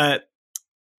 Yeah.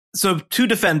 So 2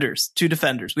 defenders.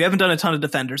 We haven't done a ton of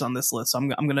defenders on this list, so I'm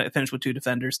going to finish with 2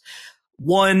 defenders.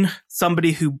 One,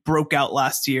 somebody who broke out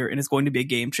last year and is going to be a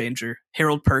game changer.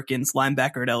 Harold Perkins,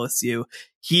 linebacker at LSU.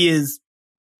 He is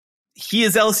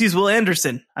LSU's Will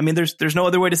Anderson. I mean, there's no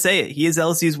other way to say it. He is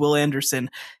LSU's Will Anderson.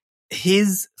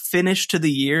 His finish to the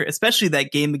year, especially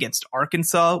that game against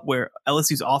Arkansas where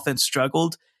LSU's offense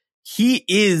struggled, he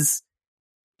is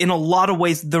in a lot of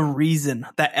ways the reason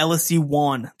that LSU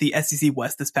won the SEC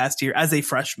West this past year as a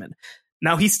freshman.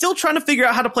 Now, he's still trying to figure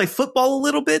out how to play football a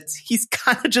little bit. He's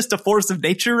kind of just a force of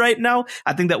nature right now.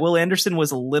 I think that Will Anderson was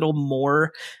a little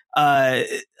more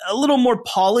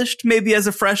polished maybe as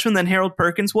a freshman than Harold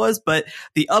Perkins was, but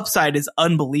the upside is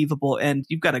unbelievable. And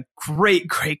you've got a great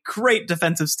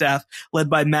defensive staff led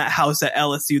by Matt House at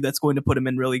LSU that's going to put him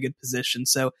in really good position.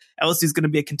 So LSU is going to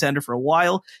be a contender for a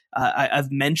while.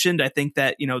 I've mentioned, I think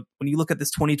that, when you look at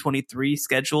this 2023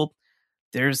 schedule,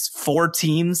 There's 4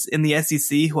 teams in the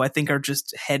SEC who I think are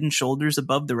just head and shoulders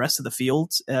above the rest of the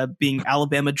field, being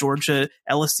Alabama, Georgia,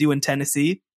 LSU, and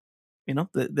Tennessee. You know,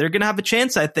 they're going to have a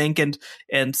chance, I think.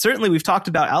 And certainly we've talked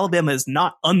about Alabama is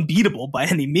not unbeatable by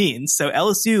any means. So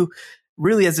LSU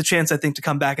really has a chance, I think, to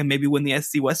come back and maybe win the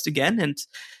SEC West again. And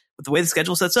with the way the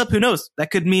schedule sets up, who knows?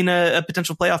 That could mean a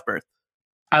potential playoff berth.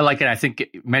 I like it. I think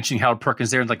mentioning Harold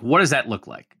Perkins there, like, what does that look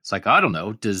like? It's like, I don't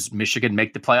know. Does Michigan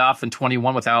make the playoff in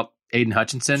 21 without Aiden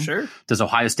Hutchinson? Sure. Does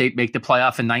Ohio State make the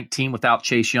playoff in 19 without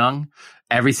Chase Young?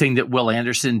 Everything that Will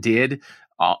Anderson did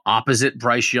opposite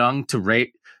Bryce Young to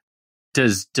rate.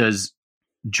 Does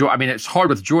I mean, it's hard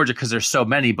with Georgia because there's so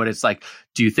many, but it's like,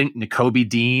 do you think Nakobe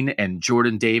Dean and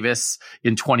Jordan Davis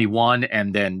in 21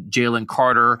 and then Jalen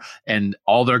Carter and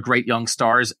all their great young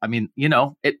stars? I mean, you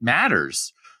know, it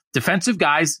matters. Defensive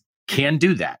guys can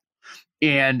do that.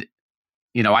 And,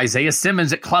 you know, Isaiah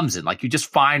Simmons at Clemson, like, you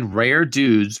just find rare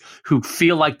dudes who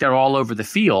feel like they're all over the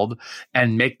field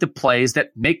and make the plays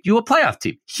that make you a playoff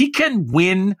team. He can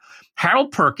win.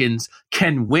 Harold Perkins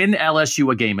can win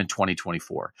LSU a game in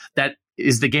 2024. That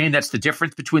is the game that's the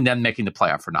difference between them making the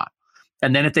playoff or not.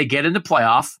 And then if they get in the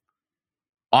playoff,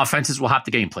 offenses will have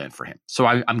to game plan for him. So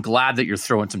I'm glad that you're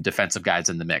throwing some defensive guys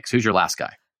in the mix. Who's your last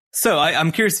guy? So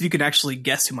I'm curious if you can actually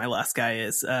guess who my last guy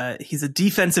is. He's a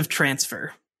defensive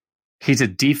transfer. He's a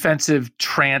defensive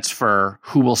transfer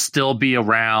who will still be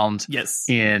around. Yes.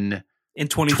 In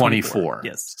 2024.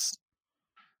 Yes.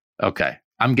 Okay.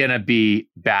 I'm going to be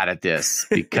bad at this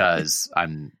because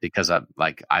I'm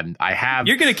like, I have,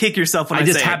 you're going to kick yourself when I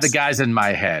just say have it. the guys in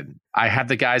my head. I have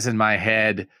the guys in my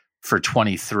head for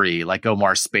 23, like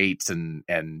Omar Spates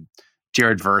and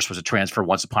Jared Verse was a transfer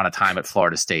once upon a time at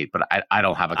Florida State, but I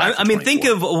don't have a guy. I mean, think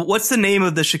of what's the name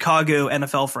of the Chicago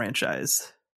NFL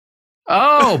franchise?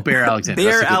 Oh, Bear Alexander.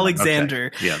 Bear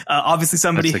Alexander. Okay. Yeah. Obviously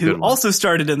somebody who also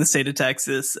started in the state of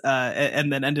Texas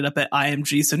and then ended up at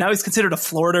IMG. So now he's considered a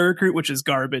Florida recruit, which is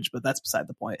garbage, but that's beside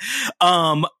the point.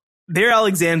 Bear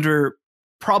Alexander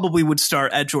probably would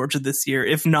start at Georgia this year.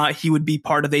 If not, he would be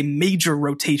part of a major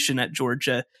rotation at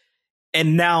Georgia.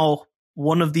 And now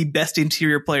one of the best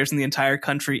interior players in the entire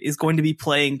country is going to be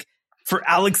playing for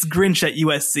Alex Grinch at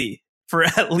USC for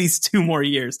at least 2 more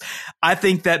years. I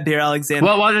think that Bear Alexander...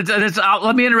 Well,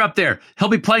 let me interrupt there. He'll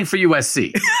be playing for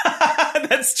USC.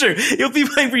 That's true. He'll be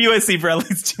playing for USC for at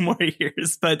least 2 more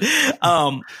years. But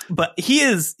he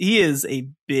is a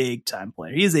big time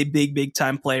player. He is a big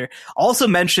time player. Also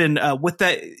mention with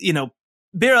that, you know,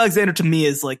 Bear Alexander to me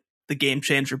is like the game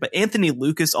changer, but Anthony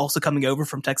Lucas also coming over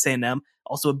from Texas A&M,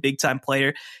 also a big time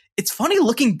player. It's funny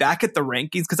looking back at the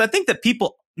rankings because I think that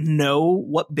people know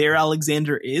what Bear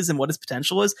Alexander is and what his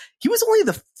potential is. He was only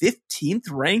the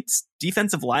 15th ranked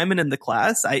defensive lineman in the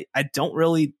class. I don't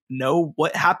really know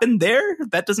what happened there.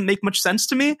 That doesn't make much sense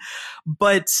to me,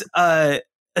 but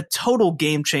a total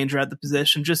game changer at the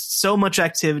position. Just so much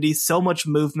activity, so much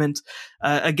movement.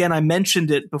 Again, I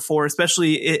mentioned it before,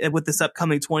 especially with this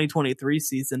upcoming 2023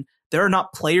 season. There are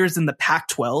not players in the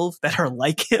Pac-12 that are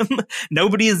like him.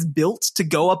 Nobody is built to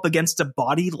go up against a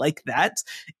body like that.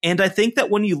 And I think that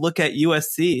when you look at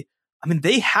USC, I mean,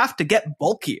 they have to get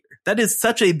bulkier. That is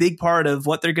such a big part of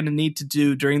what they're going to need to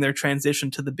do during their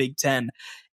transition to the Big Ten.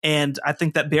 And I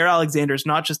think that Bear Alexander is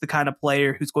not just the kind of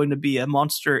player who's going to be a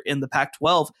monster in the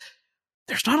Pac-12.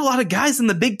 There's not a lot of guys in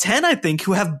the Big Ten, I think,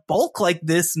 who have bulk like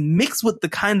this mixed with the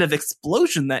kind of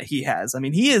explosion that he has. I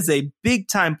mean, he is a big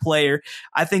time player.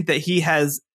 I think that he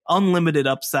has unlimited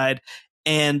upside.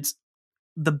 And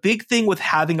the big thing with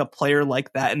having a player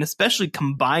like that, and especially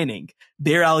combining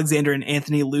Bear Alexander and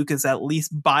Anthony Lucas at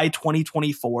least by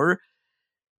 2024,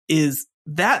 is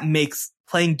that makes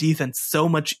playing defense so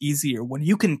much easier when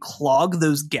you can clog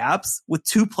those gaps with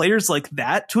 2 players like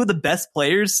that, 2 of the best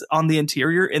players on the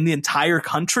interior in the entire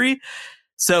country.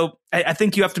 So I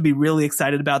think you have to be really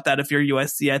excited about that if you're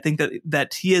USC. I think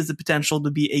that he has the potential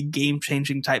to be a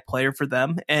game-changing type player for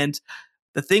them. And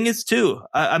the thing is, too,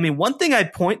 I mean, one thing I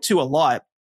point to a lot,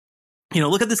 you know,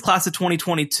 look at this class of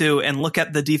 2022 and look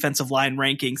at the defensive line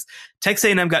rankings. Texas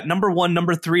A&M got number 1,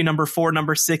 number 3, number 4,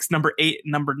 number 6, number 8,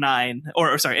 number 9,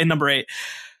 and number 8.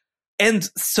 And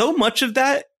so much of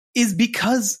that is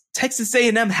because Texas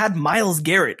A&M had Myles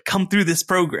Garrett come through this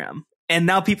program. And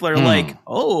now people are like,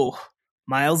 oh,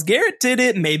 Myles Garrett did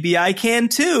it. Maybe I can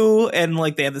too. And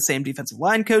like, they have the same defensive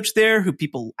line coach there who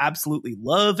people absolutely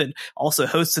love and also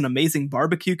hosts an amazing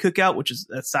barbecue cookout, which is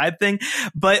a side thing.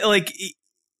 But like,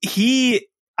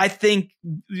 I think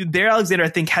Bear Alexander, I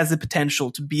think, has the potential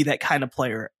to be that kind of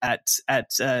player at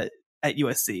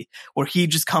USC, where he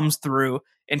just comes through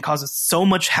and causes so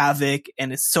much havoc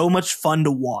and is so much fun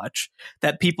to watch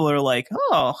that people are like,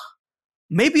 oh,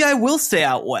 maybe I will stay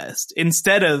out west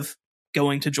instead of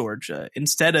going to Georgia,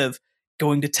 instead of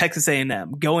going to Texas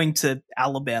A&M, going to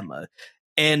Alabama.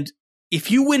 And if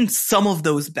you win some of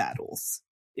those battles,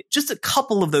 just a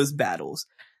couple of those battles,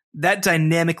 that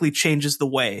dynamically changes the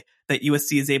way that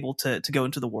USC is able to go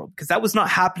into the world, because that was not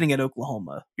happening at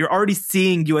Oklahoma. You're already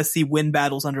seeing USC win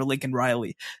battles under Lincoln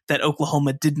Riley that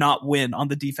Oklahoma did not win on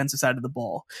the defensive side of the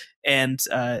ball. And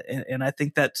I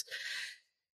think that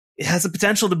it has the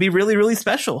potential to be really, really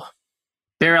special.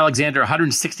 Bear Alexander,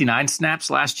 169 snaps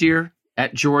last year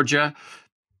at Georgia,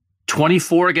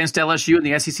 24 against LSU in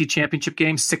the SEC championship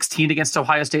game, 16 against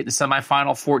Ohio State in the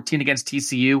semifinal, 14 against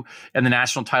TCU in the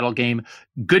national title game.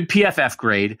 Good PFF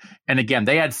grade. And again,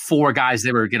 they had 4 guys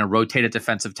they were going to rotate at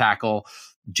defensive tackle.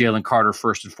 Jalen Carter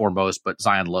first and foremost, but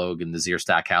Zion Logue and Nazir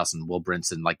Stackhouse and Will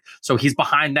Brinson. So he's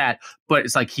behind that, but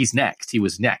it's like he's next. He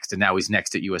was next, and now he's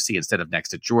next at USC instead of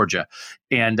next at Georgia.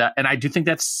 And I do think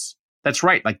that's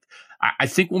right. Like, I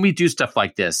think when we do stuff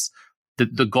like this,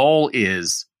 the goal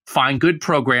is find good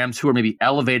programs who are maybe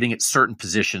elevating at certain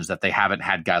positions that they haven't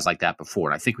had guys like that before.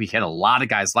 And I think we had a lot of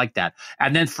guys like that.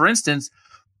 And then, for instance,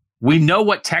 we know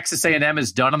what Texas A&M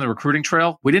has done on the recruiting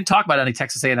trail. We didn't talk about any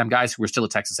Texas A&M guys who were still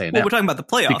at Texas A&M. Well, we're talking about the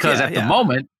playoffs. Because at the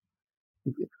moment,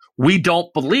 we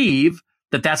don't believe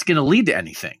that that's going to lead to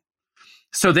anything.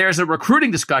 So there's a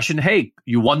recruiting discussion. Hey,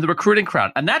 you won the recruiting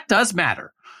crown. And that does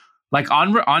matter. Like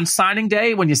on signing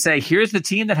day, when you say, here's the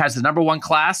team that has the number 1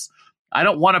 class, I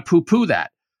don't want to poo-poo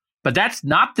that. But that's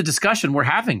not the discussion we're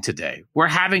having today. We're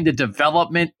having the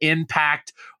development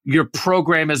impact. Your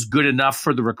program is good enough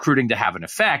for the recruiting to have an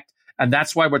effect. And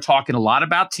that's why we're talking a lot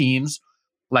about teams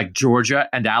like Georgia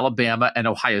and Alabama and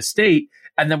Ohio State.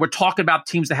 And then we're talking about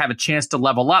teams that have a chance to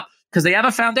level up because they have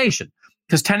a foundation.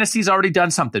 Because Tennessee's already done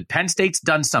something. Penn State's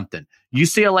done something.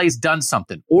 UCLA's done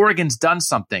something. Oregon's done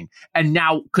something. And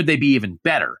now could they be even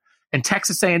better? And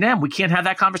Texas A&M, we can't have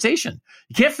that conversation.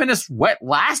 You can't finish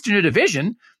last in your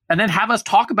division and then have us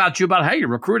talk about you about, hey, your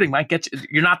recruiting might get you.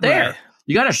 You're not there. Right.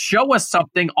 You got to show us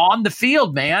something on the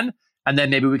field, man. And then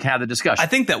maybe we can have the discussion. I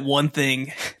think that one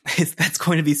thing that's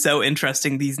going to be so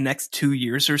interesting these next 2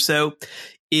 years or so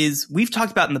is we've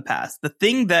talked about in the past, the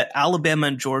thing that Alabama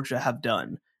and Georgia have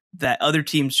done that other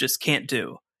teams just can't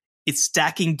do is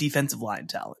stacking defensive line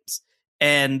talents.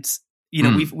 And, you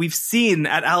know, we've seen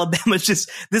at Alabama just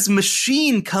this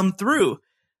machine come through.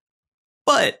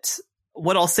 But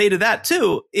what I'll say to that,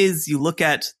 too, is you look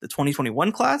at the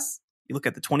 2021 class, you look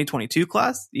at the 2022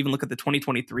 class, even look at the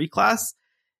 2023 class,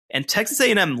 and Texas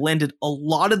A&M landed a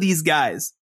lot of these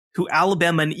guys who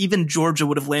Alabama and even Georgia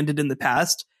would have landed in the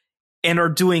past and are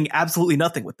doing absolutely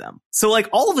nothing with them. So, like,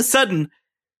 all of a sudden,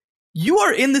 you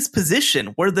are in this position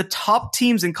where the top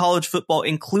teams in college football,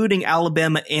 including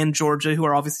Alabama and Georgia, who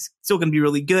are obviously still going to be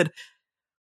really good,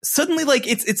 suddenly, like,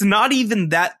 it's not even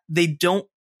that they don't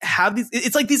have these.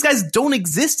 It's like these guys don't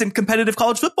exist in competitive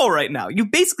college football right now.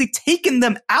 You've basically taken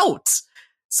them out.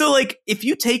 So, like, if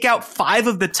you take out 5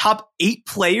 of the top 8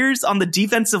 players on the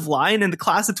defensive line in the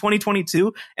class of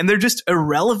 2022, and they're just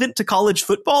irrelevant to college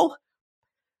football,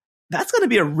 that's going to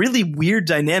be a really weird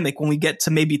dynamic when we get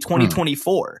to maybe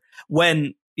 2024,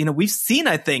 when, you know, we've seen,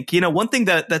 I think, you know, one thing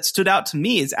that stood out to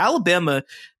me is Alabama,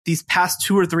 these past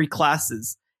 2 or 3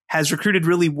 classes, has recruited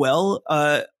really well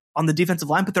on the defensive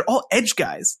line, but they're all edge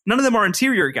guys. None of them are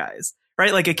interior guys,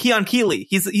 right? Like a Keon Keeley,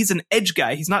 he's an edge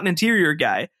guy. He's not an interior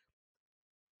guy.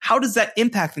 How does that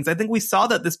impact things? I think we saw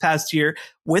that this past year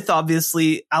with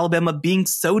obviously Alabama being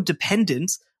so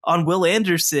dependent on Will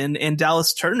Anderson and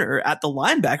Dallas Turner at the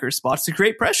linebacker spots to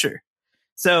create pressure.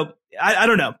 So I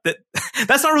don't know.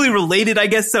 That's not really related, I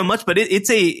guess, so much, but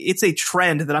it's a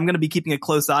trend that I'm going to be keeping a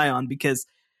close eye on, because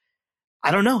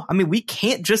I don't know. I mean, we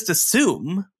can't just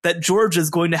assume that Georgia is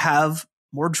going to have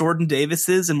more Jordan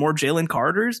Davises and more Jalen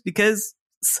Carters, because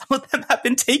some of them have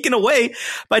been taken away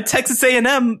by Texas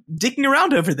A&M dicking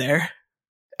around over there.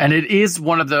 And it is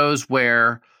one of those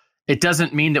where it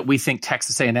doesn't mean that we think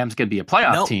Texas A&M is going to be a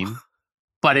playoff team,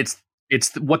 but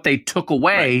it's what they took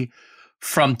away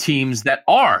from teams that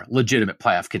are legitimate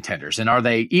playoff contenders. And are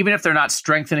they, even if they're not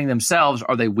strengthening themselves,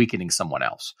 are they weakening someone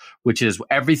else? Which is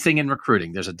everything in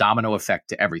recruiting. There's a domino effect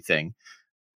to everything.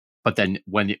 But then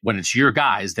when it's your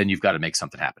guys, then you've got to make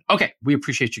something happen. Okay, we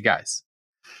appreciate you guys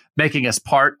making us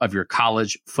part of your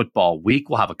college football week.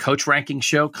 We'll have a coach ranking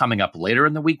show coming up later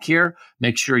in the week here.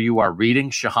 Make sure you are reading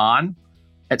Shahan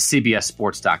at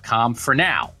cbssports.com. For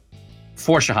now,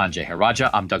 for Shahan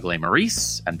Jeharaja, I'm Doug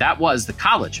Maurice, and that was the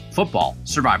College Football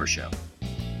Survivor Show.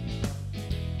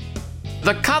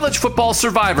 The College Football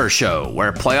Survivor Show,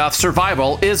 where playoff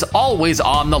survival is always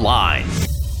on the line.